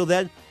Network. Till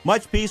then,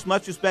 much peace,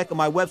 much respect, and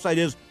my website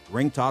is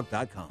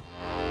ringtalk.com.